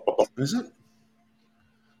 Is it?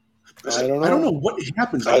 I don't know. I don't know what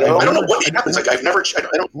happens. I don't know what happens. Like I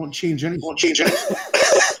won't change anything.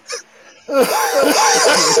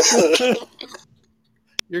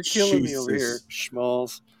 You're killing me over here,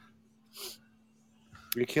 Schmalls.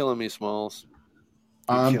 You're killing me, Smalls.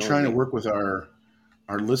 I'm trying to work with our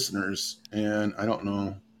listeners, and I don't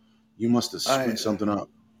know. You must have screwed something up.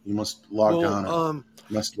 You must log on and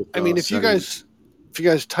messed with. I mean, if you guys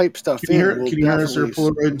type stuff can in, you hear us, or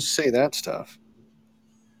Polaroid? Say that stuff.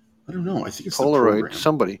 I don't know. I think it's Polaroid.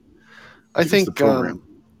 Somebody. I think it's the program.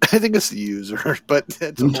 I think it's the user, but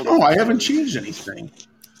no, I haven't changed anything.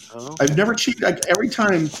 Oh. I've never changed. Every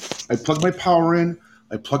time I plug my power in,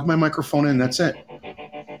 I plug my microphone in. That's it.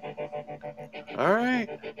 All right,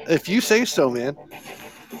 if you say so, man.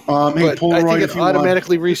 Hey, Polaroid, I think it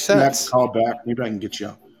automatically resets. Max, call back. Maybe I can get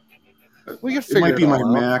you. We can figure it out. It might be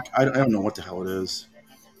my Mac. I don't know what the hell it is.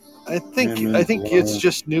 I think it's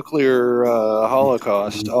just nuclear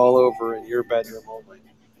holocaust all over in your bedroom only.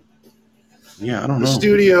 Yeah, I don't know. The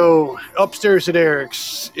studio upstairs at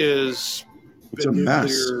Eric's is it's a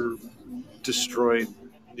mess. Destroyed,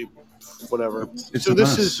 whatever. So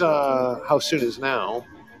this is How Soon Is Now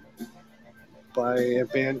by a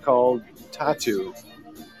band called Tattoo.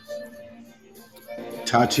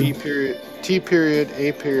 Tattoo. T period,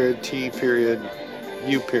 A period, T period,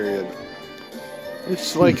 U period.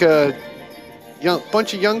 It's like a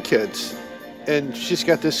bunch of young kids, and she's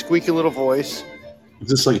got this squeaky little voice. Is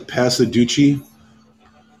this like Passaducci?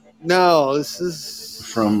 No, this is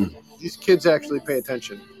from. These kids actually pay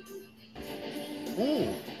attention.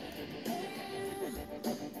 I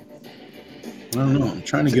don't know. I'm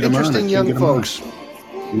trying to get them on. Interesting young folks.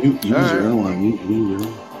 Mute user. I don't want to mute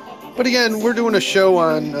you. But again, we're doing a show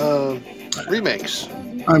on remakes.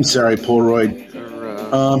 I'm sorry, Polaroid.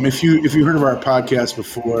 If you heard of our podcast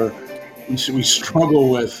before, we struggle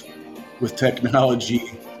with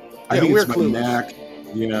technology. I think it's my Mac.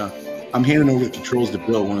 Yeah, I'm handing over the controls to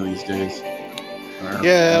Bill one of these days.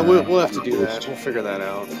 We'll have to do that. We'll figure that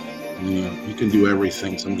out. Yeah, you can do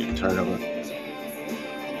everything, so I'm getting tired of it.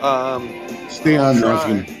 Stay on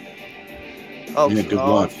there.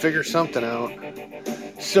 I'll figure something out.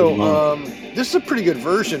 So, this is a pretty good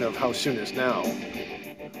version of How Soon Is Now,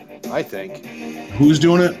 I think. Who's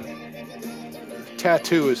doing it?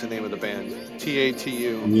 Tattoo is the name of the band.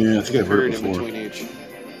 T-A-T-U. Yeah, I think I've heard it before. In between each.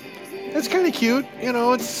 It's kind of cute. You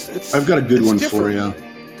know, it's. I've got a good one for you.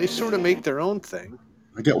 They sort of make their own thing.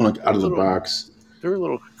 I got one out of the box. They're a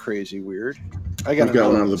little crazy weird. I've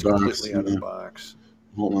got one out of the box. Completely out of the box.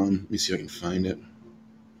 Hold on. Let me see if I can find it.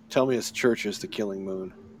 Tell me it's Church's The Killing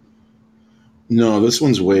Moon. No, this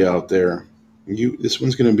one's way out there. This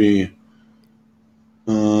one's going to be...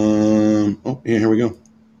 here we go.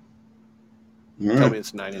 Tell me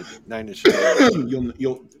it's nine inch.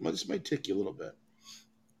 This might tick you a little bit.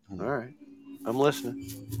 All right. I'm listening.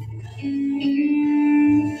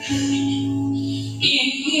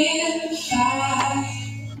 If I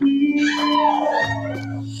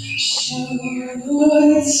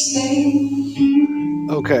should stay.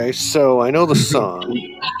 Okay, so I know the song.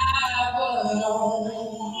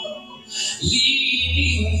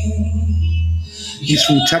 He's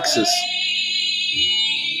from Texas.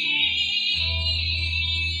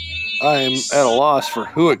 I'm at a loss for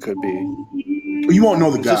who it could be. You won't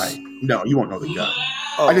know the guy. No, you won't know the guy.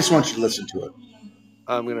 Oh. I just want you to listen to it.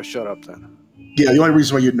 I'm going to shut up then. Yeah, the only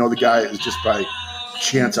reason why you'd know the guy is just by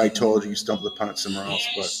chance I told you stumbled upon it somewhere else.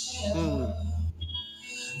 But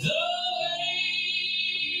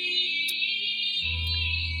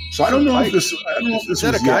So I don't know if this. Is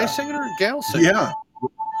that a guy singing or a gal singing? Yeah,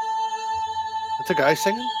 it's a guy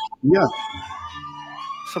singing. Yeah,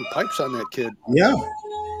 some pipes on that kid. Yeah.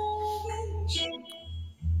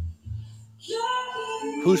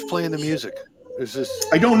 Who's playing the music? Is this?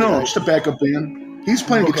 I don't know. Just a backup band. He's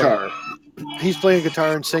playing guitar. He's playing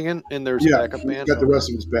guitar and singing, and there's a backup band. Got the rest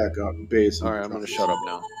of his backup bass. All right, I'm going to shut up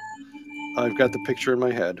now. I've got the picture in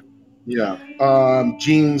my head. Yeah.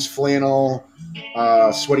 Jeans, flannel,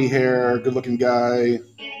 sweaty hair, good-looking guy.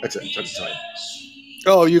 That's it. That's the title.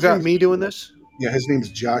 Oh, you got me doing this? Yeah, his name's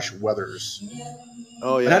Josh Weathers.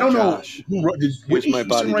 Oh yeah, and I don't Josh. know. Did Whitney my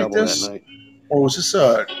body write double this? that night. Or was this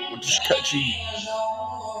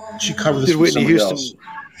she covered this Did with Whitney somebody Houston? else?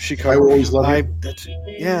 She covered. I Will Always Love You.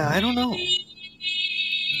 I don't know.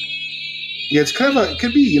 Yeah, it's kind of it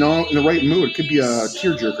could be, in the right mood. It could be a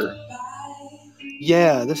tearjerker.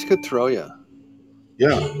 Yeah, this could throw you.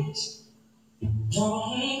 Yeah.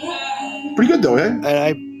 Pretty good though, eh? And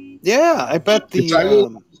I bet the I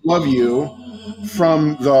Will Love You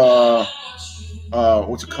from the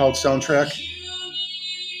what's it called soundtrack?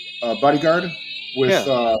 Bodyguard with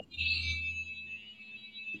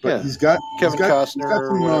But he's got Kevin Costner he's got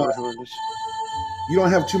or whatever. Who it is. You don't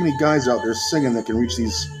have too many guys out there singing that can reach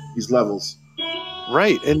these levels.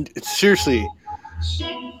 Right, and it's seriously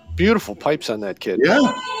beautiful pipes on that kid. Yeah.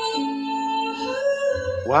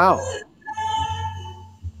 Wow.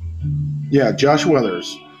 Yeah, Josh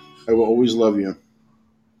Weathers. I will always love you.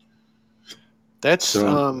 That's it's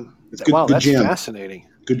good, wow, good that's jam. Fascinating.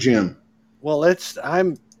 Good jam. Well,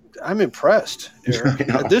 I'm impressed, Eric.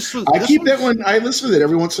 I keep that one. I listen to it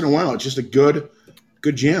every once in a while. It's just a good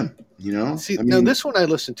jam. You know. See, now this one I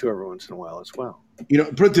listen to every once in a while as well. You know,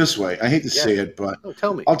 put it this way. I hate to say it, but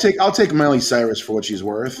tell me. I'll take Miley Cyrus for what she's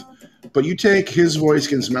worth. But you take his voice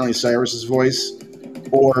against Miley Cyrus's voice,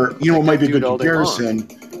 or you know what might be a good comparison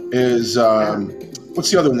is what's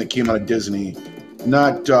the other one that came out of Disney?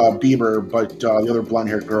 Not Bieber, but the other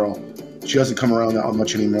blonde-haired girl. She doesn't come around that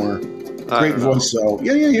much anymore. Great voice, though.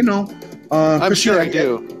 Yeah, you know. I'm sure I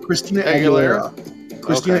do. Christina Aguilera.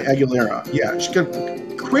 Christina Aguilera. Yeah, she's got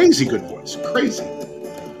a crazy good voice. Crazy.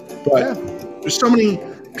 But there's so many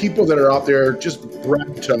people that are out there just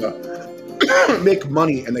bred to make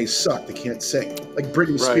money and they suck. They can't sing. Like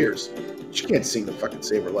Britney Spears. She can't sing to fucking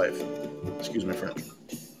save her life. Excuse my French.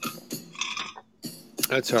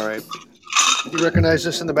 That's all right. You recognize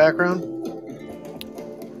this in the background?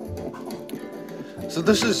 So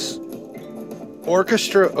this is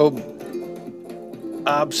Orchestra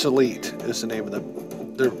Obsolete is the name of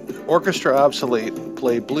them. They're Orchestra Obsolete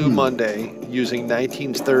play Blue Monday using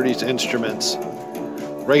 1930s instruments.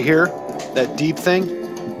 Right here, that deep thing.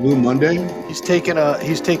 Blue Monday? He's taking a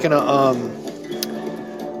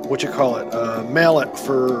what you call it? Mallet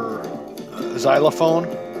for xylophone.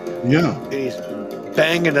 Yeah. And he's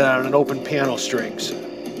banging it on an open piano strings.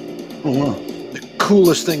 Oh wow. The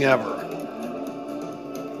coolest thing ever.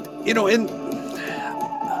 You know,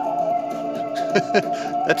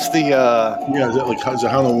 that's the is that like is it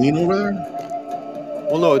Halloween over there?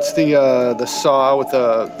 Well, no, it's the saw with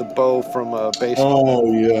the bow from a bass.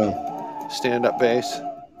 Oh yeah, stand-up bass,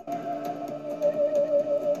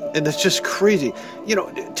 and it's just crazy. You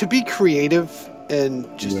know, to be creative and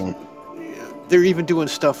just they're even doing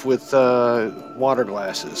stuff with water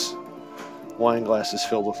glasses, wine glasses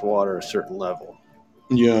filled with water a certain level.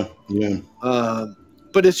 Yeah.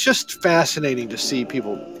 But it's just fascinating to see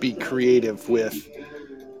people be creative with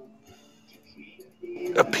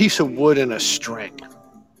a piece of wood and a string.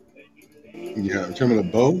 Yeah, in terms of a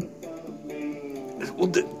bow?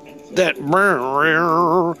 Well,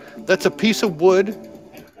 that's a piece of wood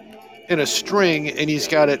and a string, and he's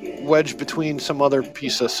got it wedged between some other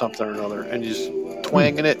piece of something or another, and he's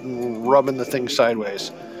twanging it and rubbing the thing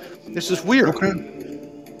sideways. This is weird. Okay.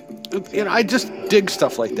 You know, I just dig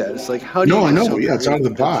stuff like that. It's like, how do you... No, I know. Yeah, it's out of the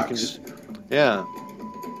box.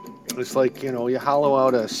 It's like, you know, you hollow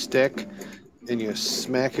out a stick and you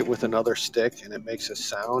smack it with another stick and it makes a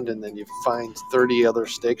sound, and then you find 30 other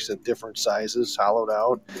sticks at different sizes hollowed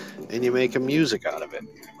out and you make a music out of it.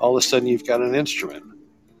 All of a sudden you've got an instrument.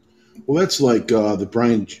 Well, that's like the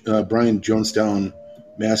Brian Jonestown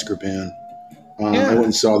Massacre Band. I went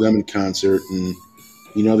and saw them in concert, and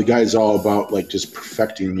you know, the guy's all about like just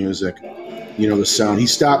perfecting music. You know, the sound. He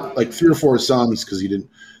stopped like 3 or 4 songs because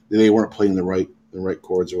they weren't playing the right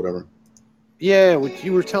chords or whatever. Yeah,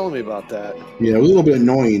 you were telling me about that. Yeah, it was a little bit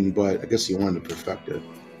annoying, but I guess he wanted to perfect it.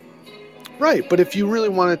 Right, but if you really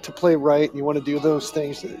want it to play right and you want to do those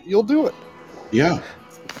things, you'll do it. Yeah.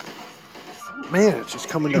 Man, it's just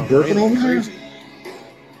coming down. Burping over there?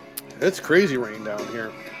 It's crazy rain down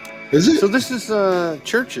here. Is it? So this is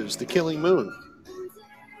Churches, The Killing Moon.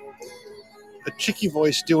 A Chicky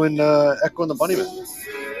voice doing Echo and the Bunnymen.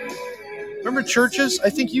 Remember Churches?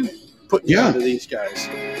 I think you put me onto these guys.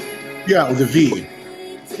 Yeah, with a V.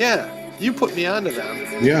 Yeah, you put me onto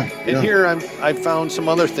them. Yeah. And here I found some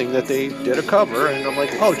other thing that they did a cover, and I'm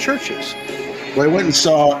like, oh, Churches. Well, I went and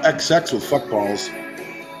saw XX with Fuckballs.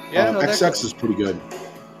 Yeah, XX is pretty good.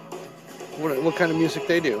 What kind of music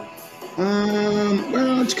they do?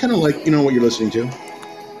 Well, it's kind of like, you know, what you're listening to.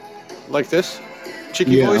 Like this?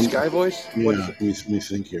 Chicky voice, guy voice? Yeah, let me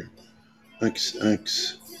think here.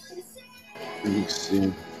 XX. Let me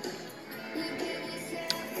see.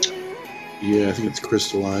 Yeah, I think it's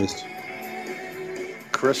Crystallized.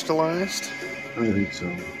 Crystallized? I think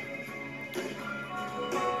so.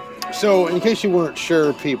 So, in case you weren't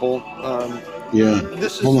sure, people,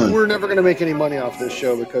 we're never going to make any money off this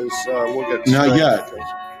show because we'll get not yet.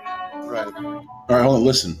 Right. All right, hold on.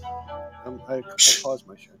 Listen. I paused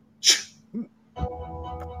my show.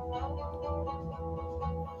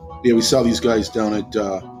 Yeah, we saw these guys down at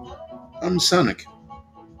Sonic.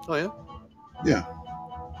 Oh yeah. Yeah.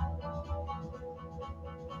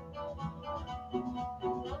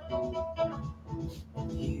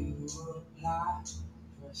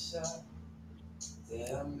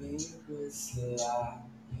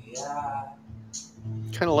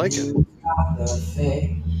 Kind of like it.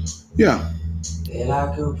 Yeah.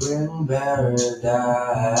 Yeah.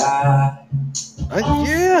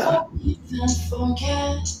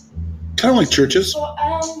 Kind of like churches.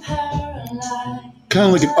 Kind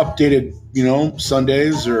of like an updated,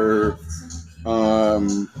 Sundays or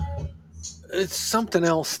it's something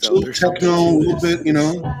else though. There's techno, a little bit,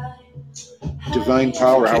 Divine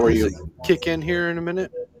Power. How are you? Kick in here in a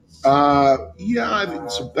minute. Yeah, I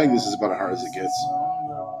think this is about as hard as it gets.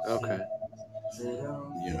 Okay.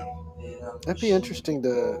 Yeah. That'd be interesting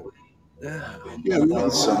to. Yeah, we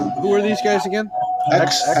got some. Who are these guys again?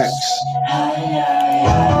 XX.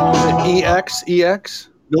 EX?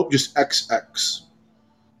 Nope, just XX.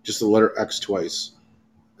 Just the letter X twice.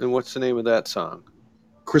 And what's the name of that song?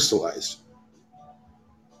 Crystallized.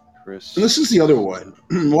 And this is the other one.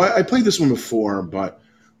 Well, I played this one before, but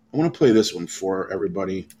I want to play this one for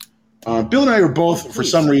everybody. Bill and I are both, for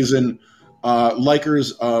some reason,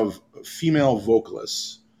 likers of female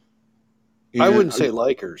vocalists. And I wouldn't say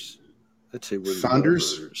likers. I'd say we're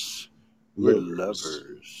founders.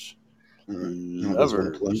 Lovers. We're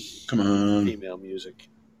lovers. Come on. Female music.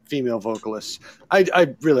 Female vocalists. I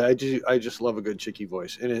just love a good chickie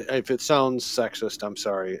voice. And if it sounds sexist, I'm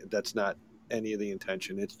sorry. That's not any of the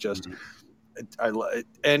intention. It's just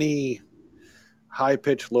any high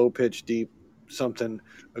pitch, low pitch, deep something,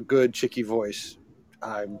 a good chickie voice.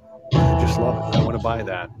 I just love it. I want to buy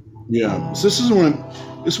that. Yeah. So this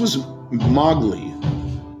was Mowgli.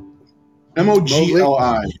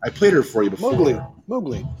 Mogli. I played her for you before.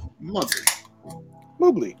 Mowgli.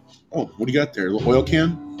 Oh, what do you got there? A little oil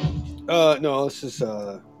can? No, this is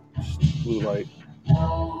Blue Light.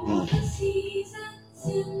 Oh.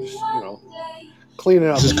 Just, clean it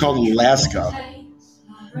up. This is called Alaska.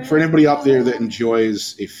 For anybody out there that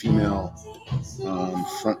enjoys a female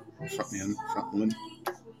front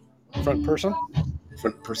person.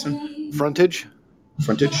 Frontage.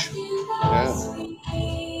 Yeah.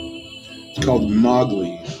 It's called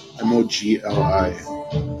Mowgli. Mogli.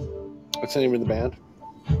 What's the name of the band?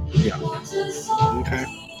 Yeah. Okay.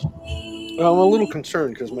 Well, I'm a little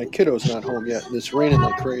concerned because my kiddo's not home yet, and it's raining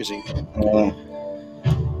like crazy.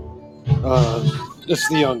 This is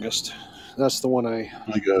the youngest. That's the one I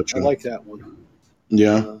gotcha. I like that one.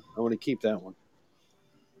 Yeah. I want to keep that one.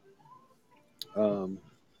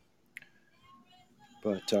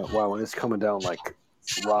 But wow, and it's coming down like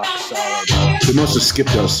rock solid. They must have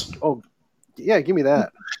skipped us. Oh, yeah, give me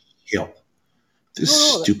that. Yeah. This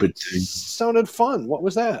stupid thing. Sounded fun. What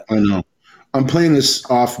was that? I know. I'm playing this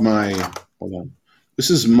off my. Hold on. This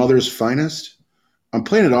is Mother's Finest. I'm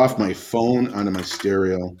playing it off my phone onto my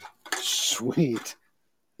stereo. Sweet.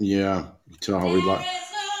 Yeah, you can tell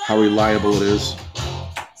how reliable it is.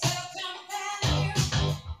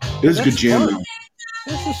 It is good jamming.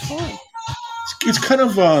 This is fun. It's kind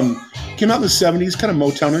of came out in the 70s, kind of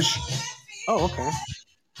Motownish. Oh, okay.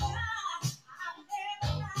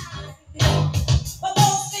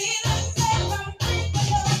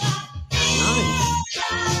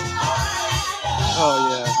 Oh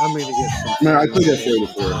yeah, I'm gonna get some. Man, I played that for you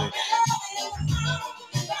before.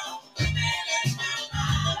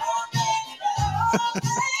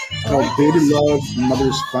 Called Baby Love,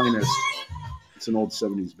 Mother's Finest. It's an old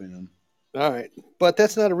 70s band. All right, but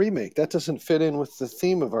that's not a remake. That doesn't fit in with the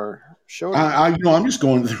theme of our show. I'm just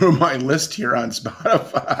going through my list here on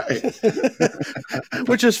Spotify,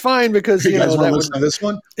 which is fine because you guys want to listen to this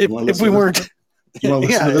one. If we weren't, you want to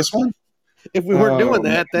listen to this one? If we weren't doing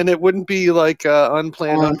that, then it wouldn't be like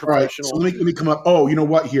unplanned, unprofessional. Right, so let me come up. Oh, you know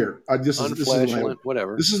what? Here, this is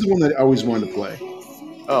whatever. This is the one that I always wanted to play.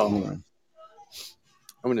 Oh, hold on.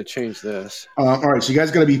 I'm going to change this. All right, so you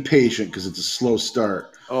guys got to be patient because it's a slow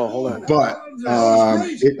start. Oh, hold on. But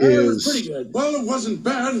it is pretty good. Well, it wasn't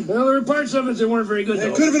bad. Well, there were parts of it that weren't very good.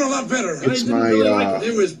 It could have been a lot better. It's my.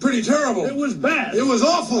 It was pretty terrible. It was bad. It was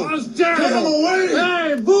awful. It was terrible. Get him away!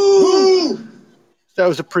 Hey, boo! Boo! That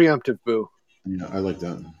was a preemptive boo. Yeah, I like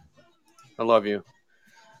that. I love you.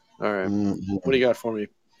 All right. What do you got for me?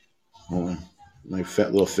 Hold on. My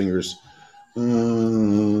fat little fingers.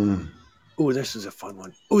 Ooh, this is a fun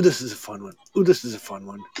one. Ooh, this is a fun one.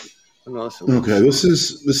 Okay, this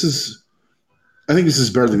is. I think this is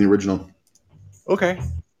better than the original. Okay.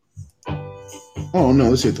 Oh no,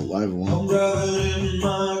 this ain't the live one. I'm driving in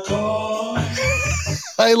my car.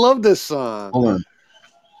 I love this song. Hold on.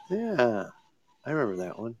 Yeah, I remember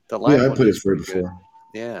that one. The live I one played it for before. Good.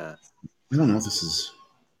 Yeah. I don't know if this is.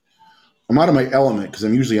 I'm out of my element because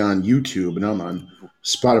I'm usually on YouTube and I'm on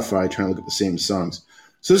Spotify trying to look at the same songs.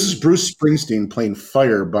 So this is Bruce Springsteen playing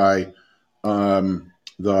 "Fire" by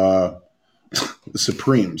the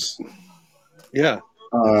Supremes. Yeah.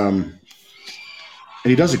 And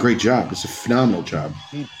he does a great job. It's a phenomenal job.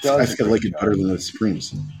 He does. I think I like it better than the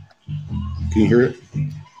Supremes. Can you hear it?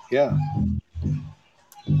 Yeah.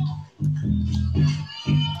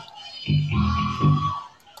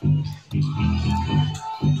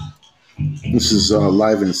 This is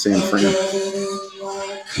live in San Fran.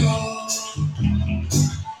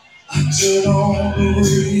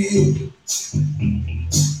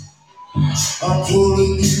 I'm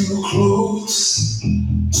pulling you close.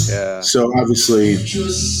 Yeah. So obviously,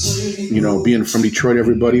 being from Detroit,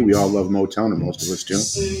 everybody, we all love Motown, or most of us do.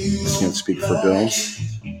 I can't speak for Bill.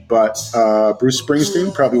 But Bruce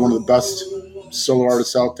Springsteen, probably one of the best solo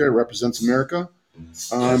artists out there, represents America,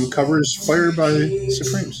 covers Fire by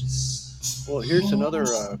Supremes. Well, here's another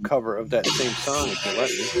cover of that same song, if you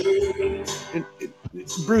let me.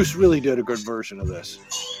 Bruce really did a good version of this.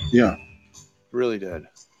 Yeah. Really did.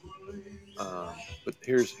 But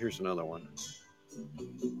here's another one.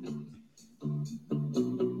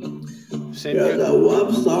 Same Here's a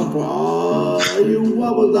love song for all you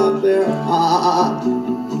wobbles out there.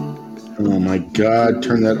 Oh my God,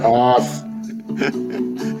 turn that off.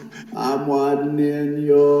 I'm riding in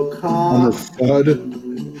your car. Elmer Fudd.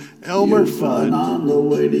 Elmer Fudd. On the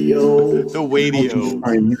radio. The radio.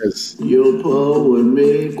 Find this. You're pulling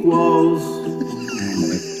me close. Oh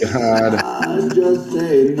my God. I just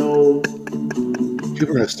say no.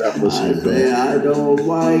 People are going to stop listening. I say I don't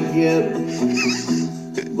like it.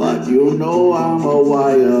 But you know I'm a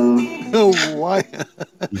wire. Oh, why?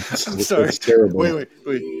 I'm sorry. That's terrible. Wait.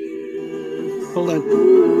 Hold on.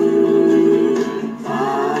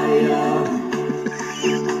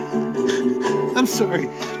 I'm sorry.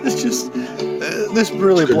 This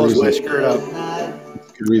really blows my skirt up.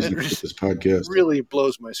 Good reason to put this podcast. Really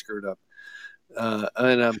blows my skirt up.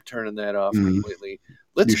 And I'm turning that off completely.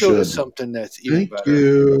 Let's go to something that's even better. Thank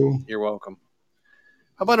you. You're welcome.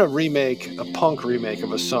 How about a punk remake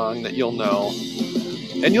of a song that you'll know?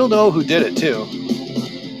 And you'll know who did it, too.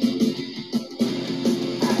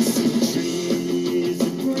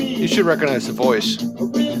 You should recognize the voice.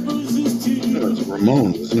 It's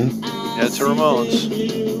Ramones, isn't it? Yeah, it's the Ramones.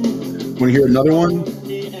 Want to hear another one?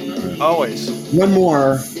 Always. One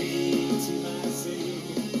more.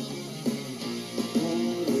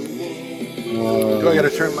 Do I got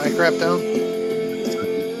to turn my crap down?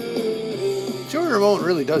 Joey Ramone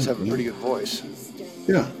really does have a pretty good voice.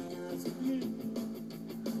 Yeah.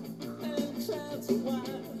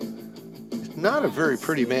 Not a very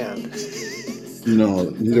pretty man. No,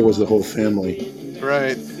 neither was the whole family.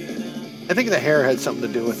 Right. I think the hair had something to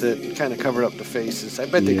do with it. It kind of covered up the faces. I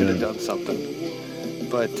bet they could have done something.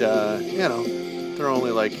 But, they're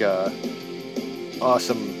only like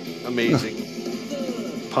awesome, amazing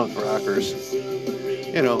punk rockers.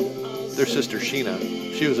 Their sister Sheena,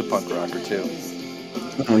 she was a punk rocker too.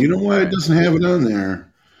 Oh, you know why it doesn't have it on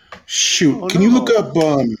there? Shoot. Can you look up...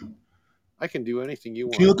 I can do anything you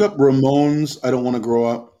want. Can you look up Ramones, I Don't Want to Grow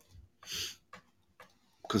Up?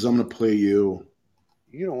 Because I'm going to play you.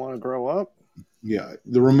 You don't want to grow up? Yeah.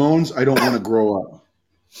 The Ramones, I Don't Want to Grow Up.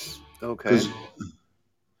 Okay. What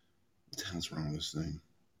the hell's wrong with this thing?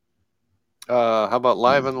 How about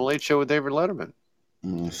Live on the Late Show with David Letterman?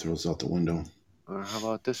 I'm going to throw this out the window. Or how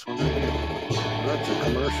about this one? That's a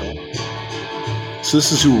commercial. So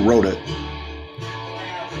this is who wrote it.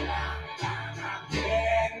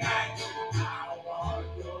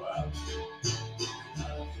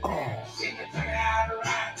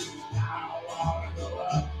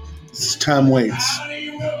 This is Tom Waits.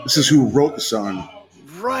 This is who wrote the song.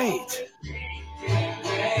 Right.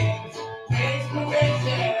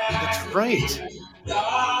 That's right.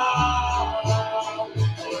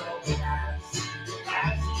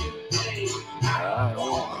 I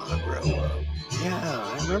don't want to grow up. Yeah,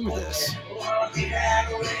 I remember this.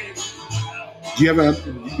 Do you have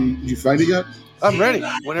did you find it yet? I'm ready.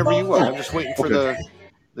 Whenever you are. I'm just waiting for the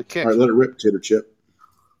kick. All right, let it rip, Tater Chip.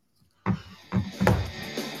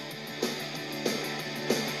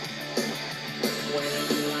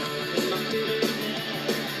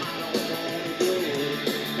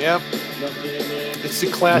 Yep. It's the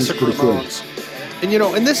classic Ramones. And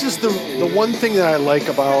and this is the one thing that I like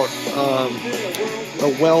about a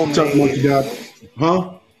well-made... What's up, Monkey Dog?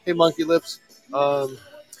 Huh? Hey, Monkey Lips.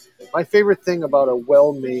 My favorite thing about a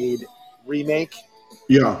well-made remake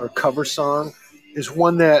or cover song is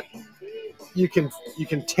one that you can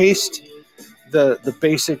taste the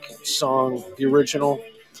basic song, the original,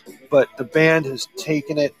 but the band has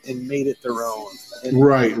taken it and made it their own. And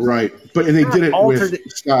right. And they did it with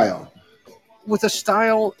style. With a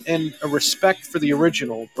style and a respect for the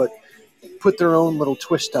original, but put their own little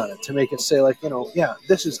twist on it to make it say like, you know, yeah,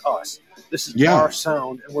 this is us. This is our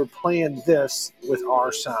sound, and we're playing this with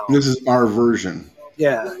our sound. This is our version.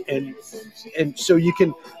 Yeah, and so you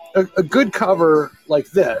can a good cover like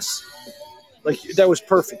this, like that was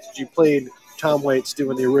perfect. You played Tom Waits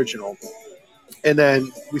doing the original, and then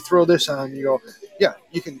we throw this on. And you go, yeah,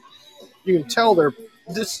 you can tell this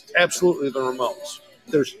is absolutely the Ramones.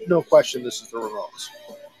 There's no question this is the Ramones,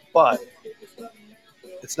 but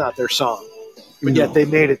it's not their song. But yet they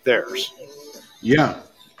made it theirs. Yeah.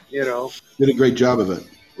 You know, did a great job of it.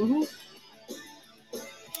 Mm-hmm.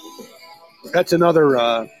 That's another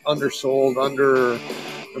undersold,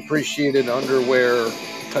 underappreciated, underwear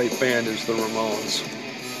type band is the Ramones.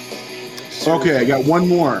 Okay, I got one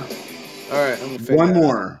more. All right, one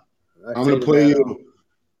more. I'm gonna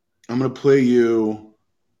play you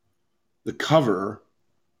the cover.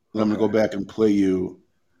 Then I'm gonna go back and play you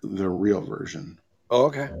the real version. Oh,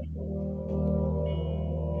 okay.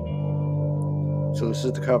 So this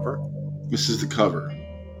is the cover. This is the cover.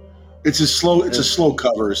 It's a slow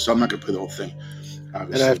cover, so I'm not gonna play the whole thing.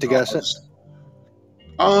 Obviously. And I have to guess it.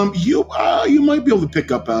 You might be able to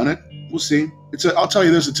pick up on it. We'll see. I'll tell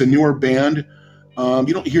you this. It's a newer band.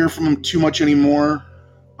 You don't hear from them too much anymore.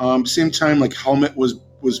 Same time, like Helmet was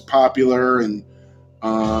popular, and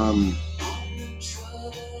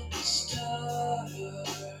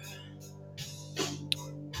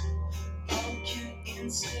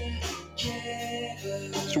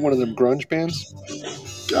Is it one of them grunge bands?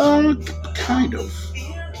 Kind of.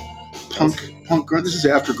 Punk grunge. This is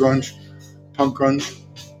after grunge. Punk grunge.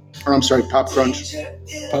 Or I'm sorry, pop grunge.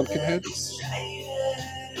 Pumpkinhead?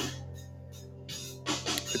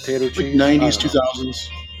 Potato cheese? Like 90s, 2000s.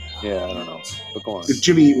 Yeah, I don't know. But go on. It's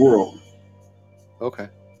Jimmy Eat World. Okay.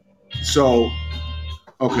 So,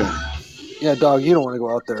 okay. Yeah, dog, you don't want to go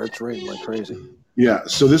out there. It's raining like crazy. Yeah,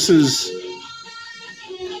 so this is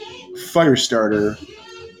Firestarter.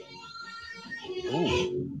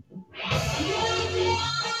 Ooh.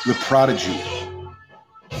 The Prodigy.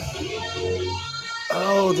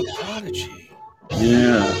 Oh, The Prodigy.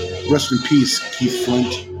 Yeah. Rest in peace, Keith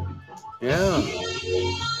Flint. Yeah.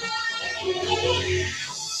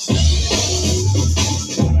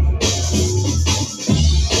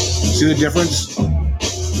 See the difference?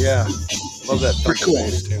 Yeah. Love that. Pretty cool.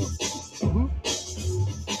 Bass too. Mm-hmm.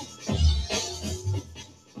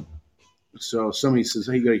 So somebody says,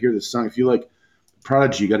 hey, you got to hear this song. If you like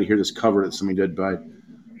Prodigy, you got to hear this cover that somebody did by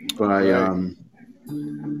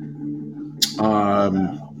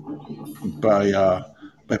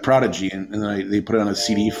Prodigy, and then they put it on a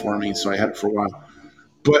CD for me, so I had it for a while.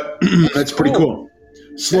 But that's pretty cool.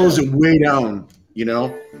 Slows it way down, you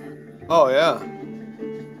know? Oh, yeah.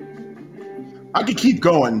 I could keep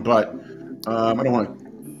going, but I don't want to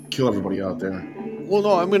kill everybody out there. Well,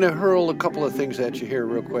 no, I'm going to hurl a couple of things at you here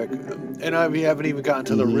real quick. And we haven't even gotten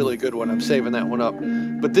to the really good one. I'm saving that one up.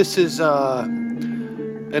 But this is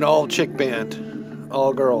an all-chick band,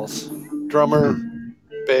 all girls. Drummer,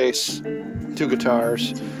 bass, 2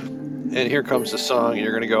 guitars. And here comes the song, and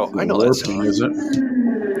you're going to go, I know that song. Is it?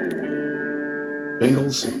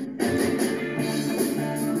 Bengals?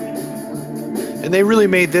 And they really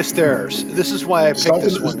made this theirs. This is why I picked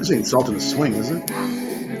this one. This ain't Salt in the Swing, is it?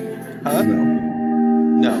 Huh? No.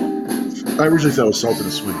 I originally thought it was Salt in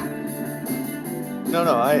the Swing. No,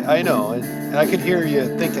 I know. And I can hear you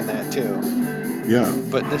thinking that, too. Yeah.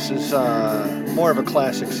 But this is more of a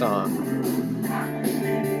classic song.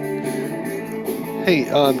 Hey,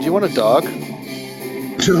 do you want a dog?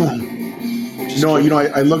 No,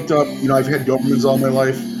 I looked up, I've had Dobermans all my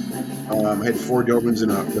life. I had 4 Dobermans,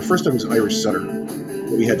 and the first time was an Irish setter.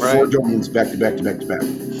 We had 4 Dobermans back to back to back to back.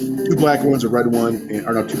 2 black ones, a red one, 2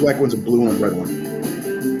 black ones, a blue one, a red one.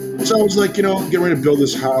 So I was like, getting ready to build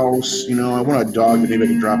this house. I want a dog that maybe I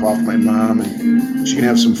can drop off my mom and she can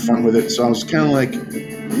have some fun with it. So I was kind of like,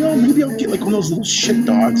 maybe I'll get like one of those little shit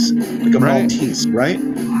dogs, like a Maltese, right?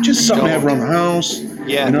 Just something to have around the house.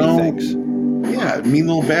 Yeah, thanks. Yeah, mean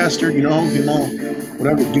little bastard, give him all,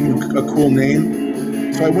 whatever, give him a cool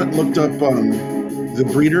name. So I went and looked up the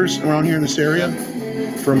breeders around here in this area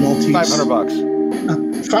for a Maltese.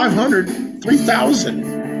 $500. 500? 3,000.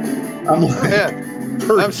 I'm like,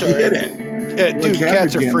 I'm sorry. Get it. Yeah, dude,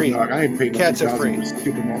 cats are free. Dog. I ain't paid cats are free. For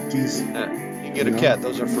stupid Maltese. You can get a cat;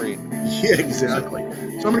 those are free. Yeah, exactly.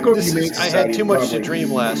 So I'm gonna go to the Humane Society. I had too much to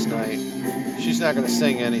dream last night. She's not gonna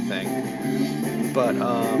sing anything, but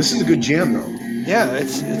this is a good jam, though. Yeah,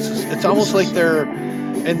 it's almost like they're,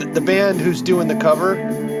 and the band who's doing the cover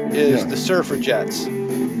is the Surfer Jets,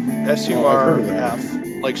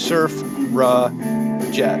 SURF, like Surf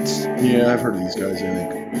Jets. Yeah, I've heard of these guys. I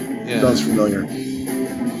think. Yeah. Sounds familiar.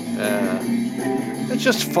 It's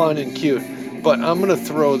just fun and cute. But I'm going to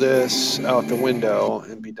throw this out the window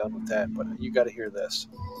and be done with that. But you got to hear this.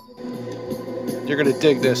 You're going to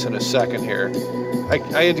dig this in a second here. I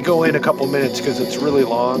had to go in a couple minutes because it's really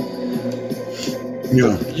long.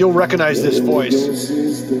 Yeah. You'll recognize this voice.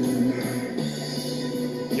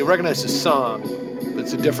 You'll recognize this song, but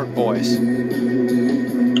it's a different voice.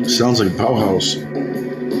 Sounds like Bauhaus.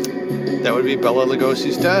 That would be Bela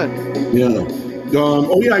Lugosi's dad. Yeah.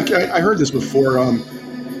 I heard this before.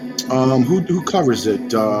 Who covers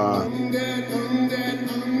it?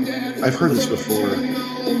 I've heard this before.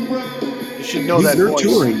 You should know that they're voice.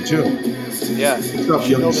 touring too. Yeah. It's up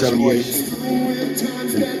Young 78.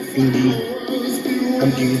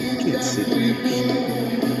 MD. Can't see.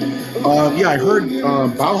 Yeah, I heard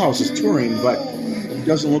Bauhaus is touring, but it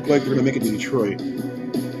doesn't look like they're going to make it to Detroit.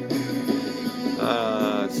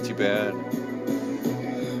 It's too bad.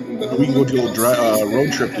 We can go do a little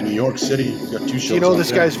road trip to New York City. We've got 2 shows. Do you know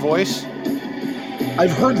this guy's voice?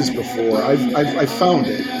 I've heard this before. I've found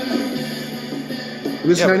it.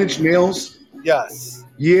 This 9 Inch Nails? Yes.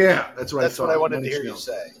 Yeah, that's what I thought. That's what I wanted to hear you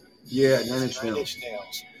say. Yeah, 9 Inch Nails. 9 Inch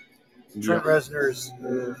Nails. Trent Reznor's.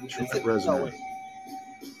 Trent Reznor. wait.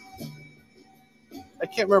 I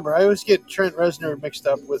can't remember. I always get Trent Reznor mixed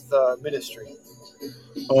up with Ministry.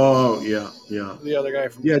 Oh yeah. The other guy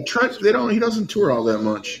from. Yeah, Trent. He doesn't tour all that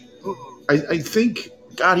much. I think.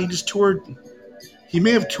 God, he just toured. He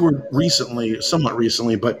may have toured somewhat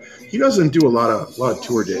recently, but he doesn't do a lot of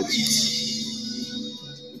tour dates.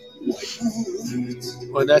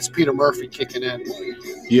 Well, that's Peter Murphy kicking in.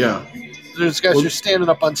 Yeah. Those guys are standing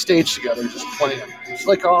up on stage together, just playing. It's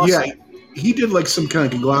like awesome. Yeah, he did like some kind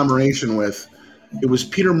of conglomeration with. It was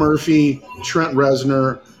Peter Murphy, Trent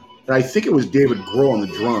Reznor, and I think it was David Grohl on the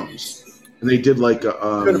drums. And they did like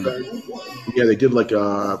a they did like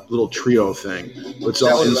a little trio thing. It's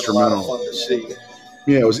all instrumental. Fun to see.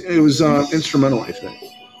 Yeah, it was instrumental, I think.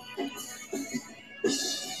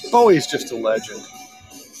 Bowie's just a legend.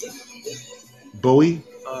 Bowie?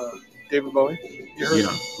 David Bowie? You heard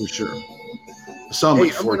him? For sure. I saw him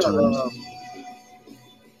like 4 times.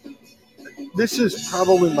 This is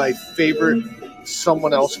probably my favorite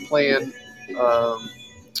someone else playing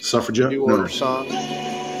Suffragette? New Order song.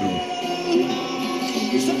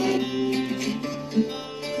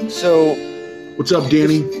 So, what's up,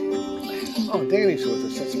 Danny? Danny's with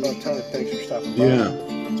us. That's about time. Thanks for stopping by. Yeah,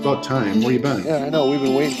 it's about time. Where you been? Yeah, I know. We've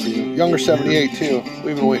been waiting for you. Younger 78 too.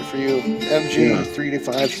 We've been waiting for you. MG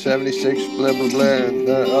 3-5-76 blah blah blah, and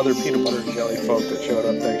the other peanut butter and jelly folk that showed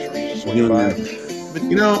up. Thanks for swinging by. But,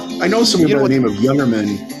 I know somebody by the name of Youngerman.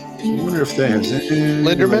 I wonder if they have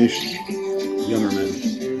Linderman? Youngerman.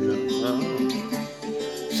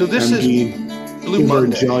 Yeah. So this MD, is Blue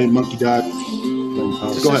Monday. Jelly, Monkey Dot.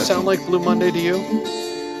 Does this sound like Blue Monday to you?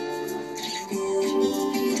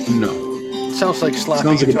 No. It sounds like sloppy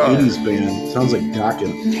Sounds like guitar. an 80s band. Sounds like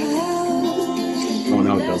Dokken. Oh,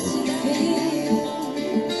 no, it doesn't.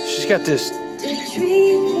 She's got this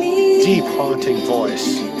deep, haunting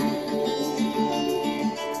voice.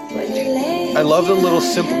 I love the little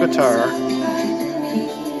simple guitar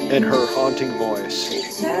and her haunting voice.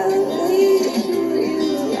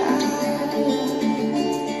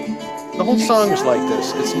 The whole song is like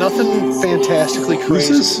this. It's nothing fantastically crazy. Who's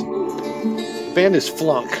this? The band is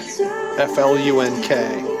Flunk.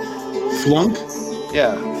 F-L-U-N-K. Flunk?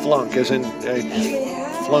 Yeah, flunk, as in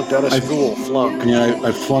flunked out of school. Flunk. Yeah,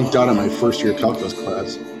 I flunked out of my first year calculus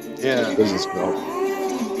class. Yeah. Business school.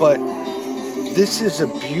 But this is a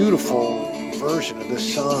beautiful version of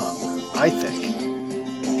this song, I think.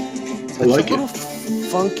 I like it. It's a little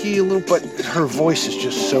funky, but her voice is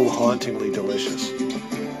just so hauntingly delicious.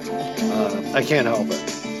 I can't help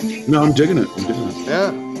it. No, I'm digging it.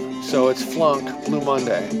 Yeah. So it's Flunk, Blue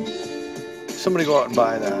Monday. Somebody go out and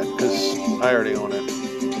buy that, because I already own it.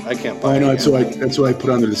 I can't buy it. I know, that's why I put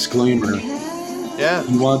on the disclaimer. Yeah.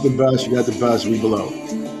 You want the best, you got the best, read below.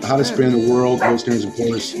 The hottest band in the world, most nerds and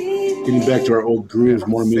course. Getting back to our old groove,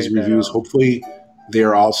 more music reviews. Hopefully,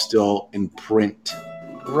 they're all still in print.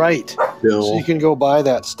 Right. Bill. So you can go buy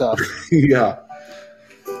that stuff. Yeah.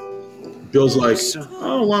 Bill's like,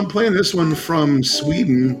 oh, well, I'm playing this one from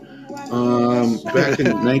Sweden back in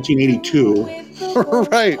 1982.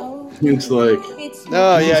 Right. It's like,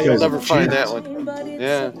 oh, yeah, you'll never find that one.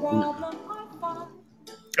 Yeah.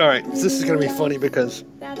 All right, this is going to be funny because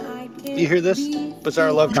you hear this?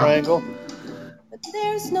 Bizarre Love Triangle?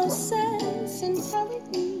 There's no sense in telling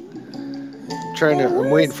me. I'm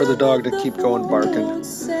waiting for the dog to keep going barking.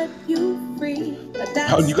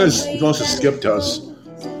 How you guys must have skipped us?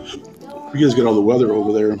 You guys get all the weather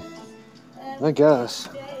over there. I guess.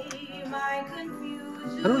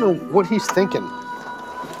 I don't know what he's thinking.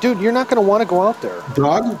 Dude, you're not going to want to go out there.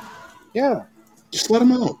 Dog? Yeah. Just let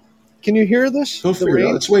him out. Can you hear this? He'll figure it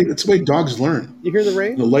out. It's the way dogs learn. You hear the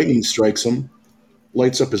rain? The lightning strikes him,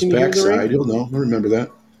 lights up his backside. He'll know. He'll remember that.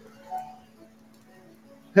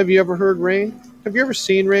 Have you ever heard rain? Have you ever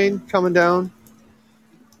seen rain coming down?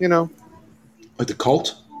 You know. Like the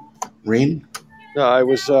cult? Rain? No, I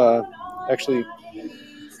was actually...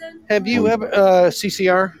 Have you ever...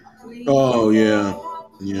 CCR? Oh, yeah.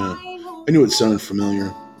 Yeah. I knew it sounded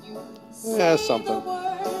familiar. Yeah, something.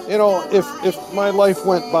 You know, if my life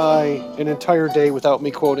went by an entire day without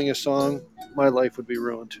me quoting a song, my life would be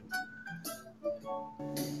ruined.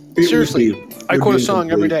 Seriously, I quote a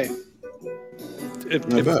song every day.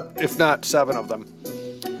 If not 7 of them.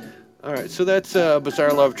 All right, so that's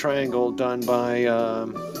Bizarre Love Triangle done by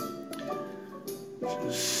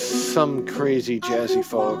some crazy jazzy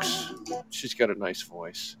folks. She's got a nice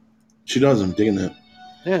voice. She does. I'm digging that.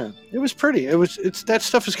 Yeah, it was pretty. It's that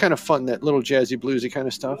stuff is kind of fun. That little jazzy bluesy kind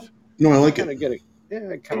of stuff. No, I like it. I kind of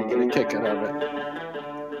get a kick out of it.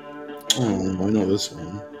 Oh, I know this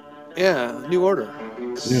one. Yeah, New Order.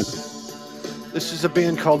 Yeah. This is a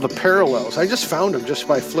band called The Parallels. I just found them just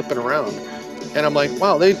by flipping around, and I'm like,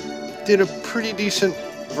 wow, they did a pretty decent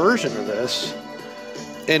version of this,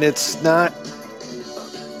 and it's not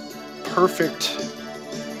perfect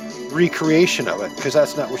recreation of it, because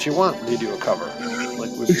that's not what you want when you do a cover.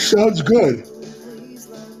 It sounds good.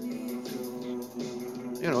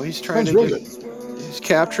 You know, he's trying to get, he's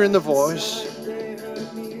capturing the voice.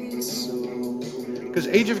 Because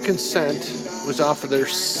Age of Consent was off of their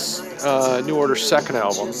New Order's second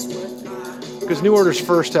album. Because New Order's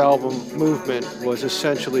first album, Movement, was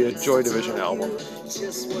essentially a Joy Division album.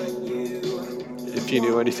 If you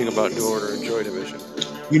knew anything about New Order and Joy Division.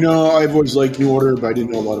 You know, I've always liked New Order, but I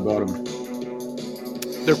didn't know a lot about them.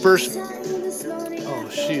 Their first... Oh,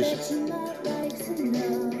 she's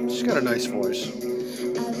got a nice voice.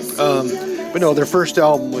 But no, their first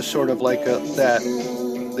album was sort of like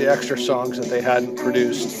the extra songs that they hadn't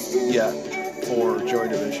produced yet for Joy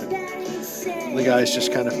Division. The guys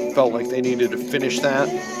just kind of felt like they needed to finish that.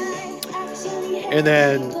 And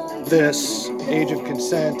then this Age of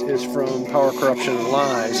Consent is from Power, Corruption, and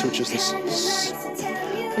Lies, which is this...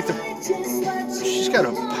 she's got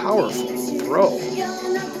a powerful throw.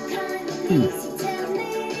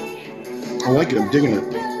 I like it. I'm digging it.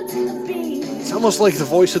 It's almost like the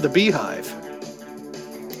voice of the Beehive.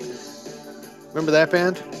 Remember that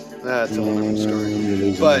band? That's a whole different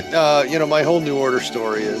story. But you know, my whole New Order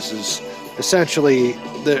story is essentially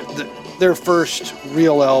their first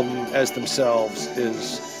real album as themselves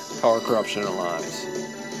is Power, Corruption, and Lies,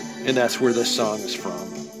 and that's where this song is from.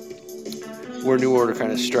 Where New Order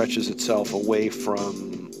kind of stretches itself away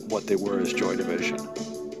from what they were as Joy Division,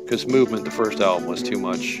 because Movement, the first album, was too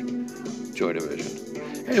much Joy Division.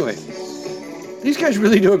 Anyway. These guys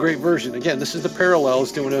really do a great version. Again, this is the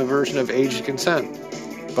Parallels doing a version of Age of Consent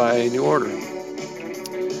by New Order.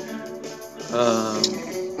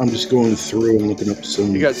 I'm just going through and looking up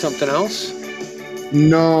some... You got something else?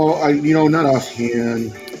 No, not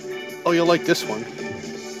offhand. Oh, you'll like this one.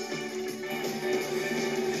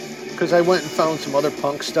 Because I went and found some other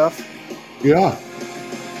punk stuff. Yeah.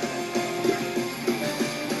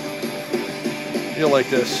 You'll like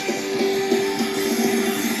this.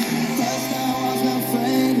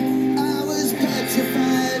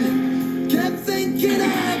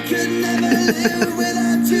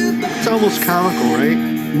 It's almost comical, right?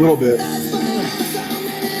 A little bit.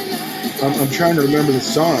 I'm trying to remember the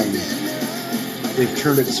song. They've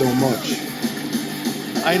turned it so much.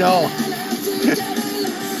 I know.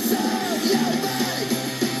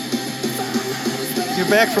 You're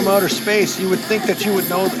back from outer space. You would think that you would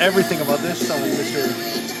know everything about this song, Mr.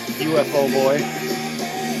 UFO boy.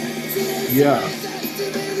 Yeah.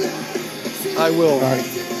 I will. All right.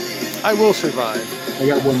 I will survive. I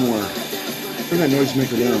got one more. Turn that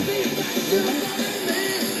noisemaker down.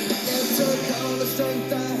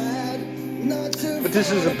 But this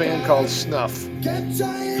is a band called Snuff.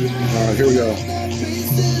 Here we go.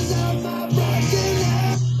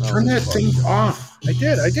 Turn that thing off. I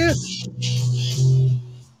did.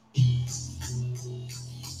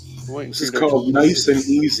 This is called Nice and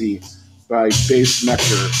Easy by Bass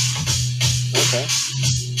Nectar. Okay.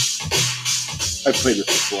 I've played this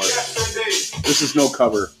before. This is no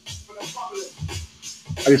cover.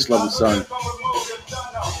 I just love the song.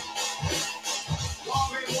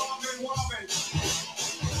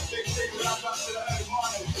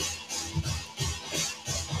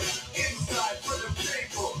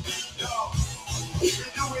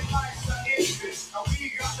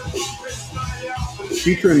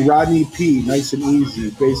 Featuring Rodney P, Nice and Easy,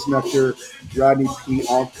 Bass Nectar, Rodney P,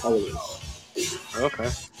 All Colors. Okay.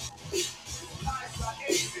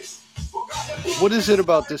 What is it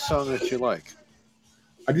about this song that you like?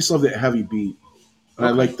 I just love that heavy beat. And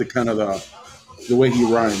I like the kind of the way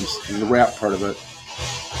he rhymes and the rap part of it.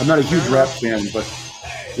 I'm not a huge rap fan, but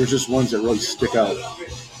there's just ones that really stick out.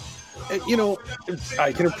 You know,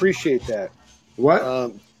 I can appreciate that. What?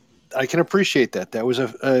 I can appreciate that. That was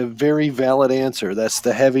a very valid answer. That's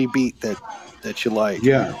the heavy beat that you like.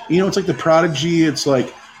 Yeah. You know, it's like the Prodigy. It's like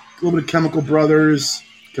a little bit of Chemical Brothers.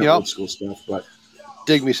 Kind of old school stuff, but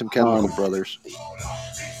dig me some Chemical Brothers.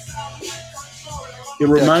 It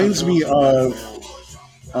reminds me of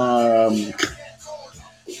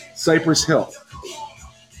Cypress Hill.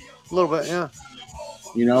 A little bit, yeah.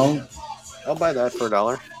 You know? I'll buy that for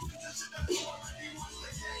 $1.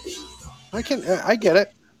 I get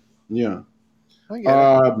it. Yeah. I get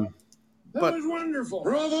it. That was wonderful.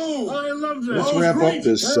 Bravo. I loved that. Let's wrap up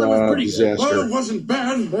this disaster. Well, it wasn't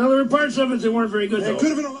bad. Well, there were parts of it that weren't very good. It could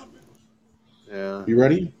have been a lot better. Yeah. You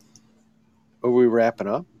ready? Are we wrapping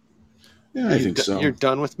up? Yeah, I think so. You're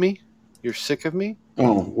done with me? You're sick of me?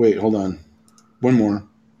 Oh, wait, hold on. One more.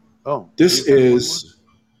 Oh. This is...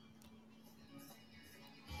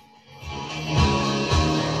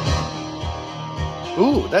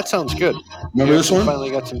 Ooh, that sounds good. Remember this one?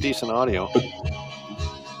 Finally got some decent audio.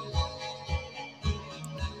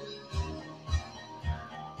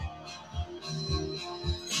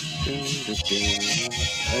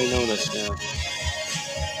 I know this now.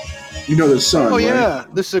 You know this song, right? Yeah.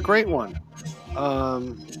 This is a great one.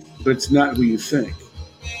 But it's not who you think.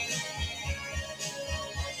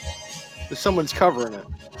 Someone's covering it.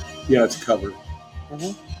 Yeah, it's a cover.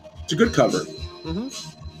 Mm-hmm. It's a good cover. Mm-hmm.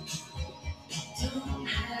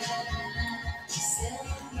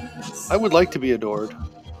 I would like to be adored.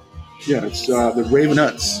 Yeah, it's the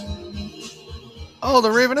Ravenettes. Oh, the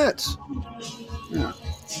Ravenettes. Yeah.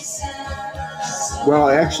 Well,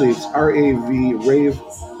 actually, it's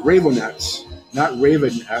Ravenettes, not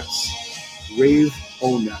Ravenettes.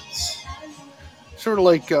 Ravenettes. Sort of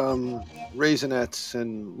like Raisinets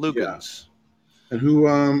and Lugans. Yeah. And who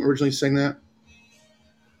originally sang that?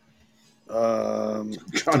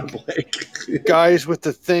 John Blake. Guys with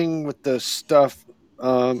the thing with the stuff.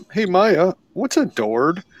 Hey, Maya, what's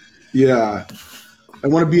adored? Yeah. I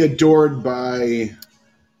want to be adored by...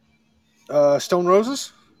 Stone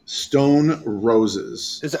Roses? Stone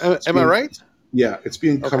Roses. Am I right? Yeah, it's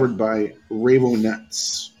being covered by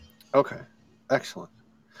Ravenettes. Okay, excellent.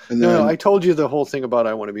 And then, no, I told you the whole thing about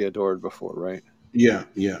I want to be adored before, right? Yeah,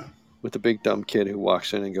 yeah. With the big dumb kid who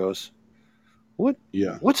walks in and goes, "What?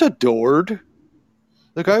 Yeah. What's adored?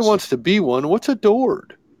 The guy wants to be one. What's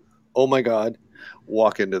adored? Oh my God!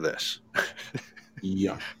 Walk into this."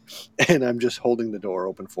 Yeah. And I'm just holding the door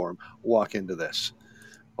open for him. Walk into this.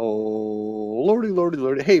 Oh, lordy, lordy,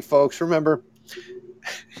 lordy. Hey, folks, remember,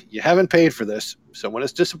 you haven't paid for this. So when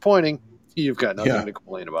it's disappointing, you've got nothing to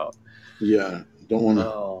complain about. Yeah, don't want to.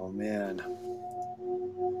 Oh, man.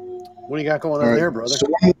 What do you got going on there, brother? So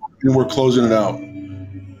we're closing it out.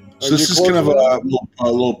 So this is kind of a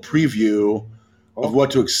little preview of what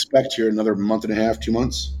to expect here in another month and a half, 2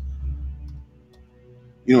 months.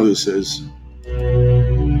 You know who this is.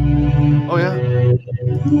 Oh, yeah.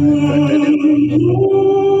 In fact, I do.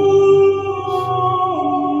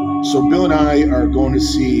 So Bill and I are going to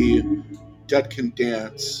see Dead Can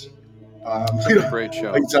Dance. Great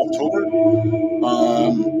show. It's October.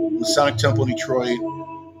 Masonic Temple in Detroit.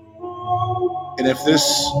 And if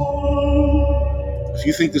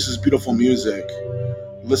you think this is beautiful music,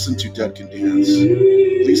 listen to Dead Can Dance.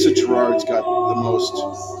 Lisa Gerrard's got the most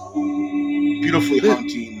beautifully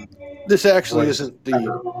haunting. This actually isn't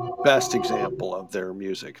the best example of their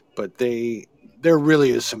music, but there really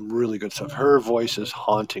is some really good stuff. Her voice is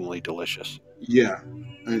hauntingly delicious. Yeah,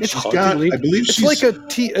 and it's hauntingly. I believe it's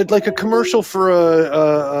like a commercial for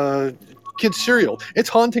a kid's cereal. It's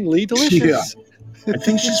hauntingly delicious. Yeah, I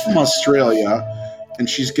think she's from Australia, and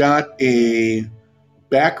she's got a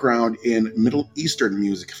background in Middle Eastern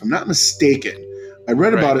music, if I'm not mistaken. I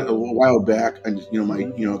read about it a while back, and my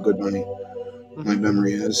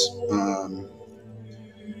memory is.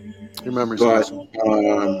 Your memory's awesome.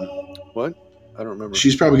 What? I don't remember.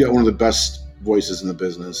 She's probably got one of the best voices in the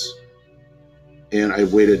business. And I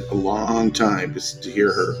waited a long time to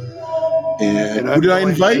hear her. And who did I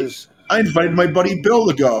invite? I invited my buddy Bill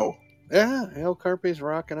to go. Yeah, El Carpe's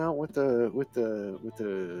rocking out with the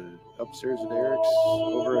upstairs at Eric's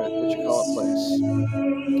over at what you call it place.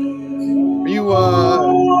 Are you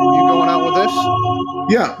going out with this?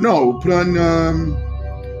 Yeah, no, put on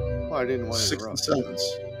well, I didn't want to 6 interrupt. and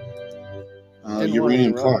 7s.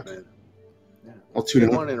 Uranium clock. Yeah. I'll tune in.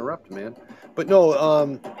 I don't want to interrupt, man. But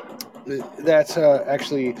no, that's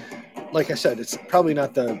actually, like I said, it's probably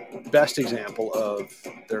not the best example of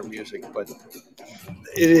their music, but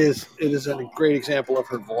it is a great example of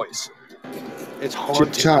her voice. It's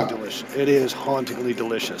hauntingly delicious. It is hauntingly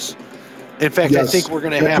delicious. In fact, yes. I think we're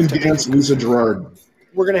going to have to dance Lisa Gerard.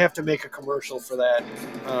 We're going to have to make a commercial for that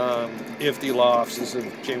if the law offices of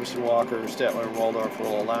Jameson Walker, Statler, and Waldorf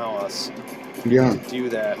will allow us to do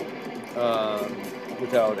that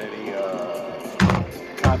without any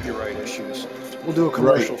copyright issues. We'll do a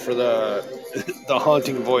commercial for the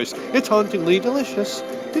haunting voice. It's hauntingly delicious.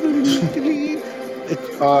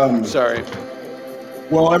 Sorry.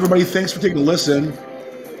 Well, everybody, thanks for taking a listen.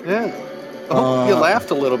 Yeah. I hope you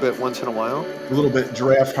laughed a little bit once in a while. A little bit.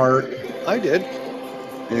 Giraffe heart. I did.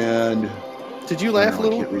 And did you laugh a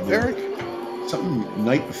little, Eric? Something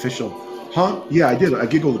night official. Huh? Yeah, I did. I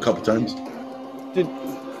giggled a couple times.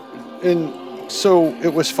 And so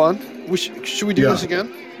it was fun. Should we do this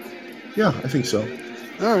again? Yeah, I think so.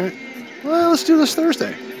 All right. Well, let's do this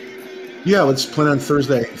Thursday. Yeah, let's plan on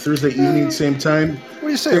Thursday. Thursday evening, same time. What do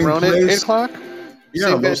you say? Around 8 o'clock? Yeah,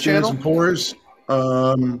 Low Standards and Pours.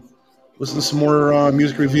 Listen to some more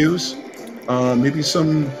music reviews. Maybe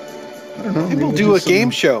some, I don't know. Maybe we'll do a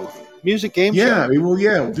game show. Music game show. Yeah,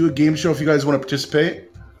 we'll do a game show if you guys want to participate.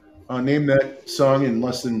 Name that song in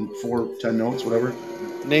less than 4-10 notes, whatever.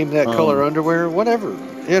 Name that color underwear, whatever.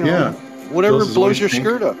 You know, whatever blows your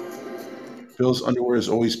skirt up. Bill's underwear is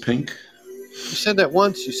always pink. You said that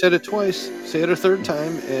once. You said it twice. Say it a third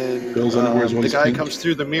time, and Bill's underwear is the always guy pink. comes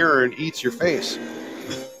through the mirror and eats your face.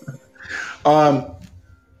 All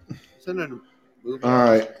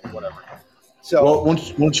right. Whatever. So, well,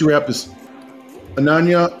 once you wrap this,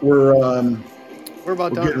 Ananya, we're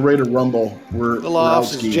about done. Getting ready to rumble. The law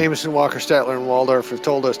offices, Jameson, Walker, Statler, and Waldorf have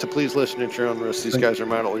told us to please listen at your own risk. These guys are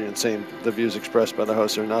mildly insane. The views expressed by the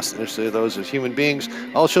hosts are not necessarily those of human beings.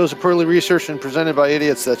 All shows are poorly researched and presented by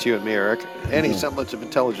idiots. That's you and me, Eric. Any semblance of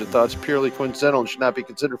intelligent thoughts purely coincidental and should not be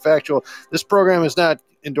considered factual. This program is not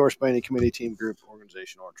endorsed by any committee, team, group,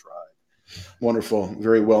 organization, or tribe. Wonderful.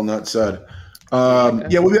 Very well not said.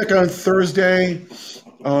 We'll be back on Thursday.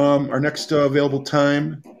 Our next available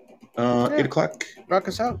time, 8 o'clock. Rock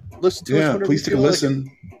us out. Listen to us. Please take a listen.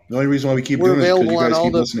 The only reason why we keep doing this is because you guys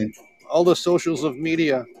keep listening. All the socials of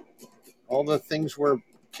media, all the things where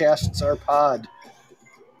casts our pod,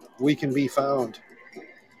 we can be found.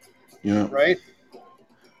 Yeah. Right?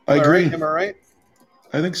 I agree. Am I right?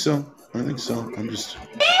 I think so. I'm just...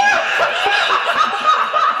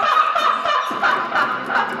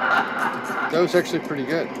 That was actually pretty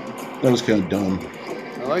good. That was kind of dumb.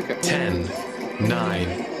 I like it. 10,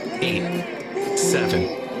 9, 8,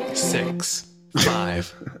 7, 6,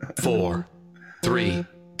 5, 4, 3.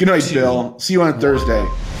 Good night, 2, Bill. See you on Thursday.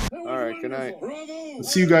 All right, good night.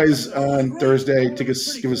 See you guys on Thursday. Give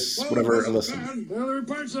us whatever a listen. Well, there were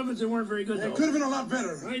parts of it that weren't very good. It could have been a lot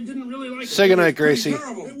better. I didn't really like it. Say good night, Gracie.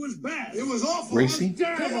 It was bad. It was awful. Gracie?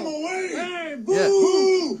 Take him away. Hey, boo. Yeah.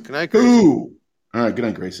 Good night, Gracie. Boo. All right, good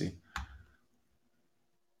night, Gracie.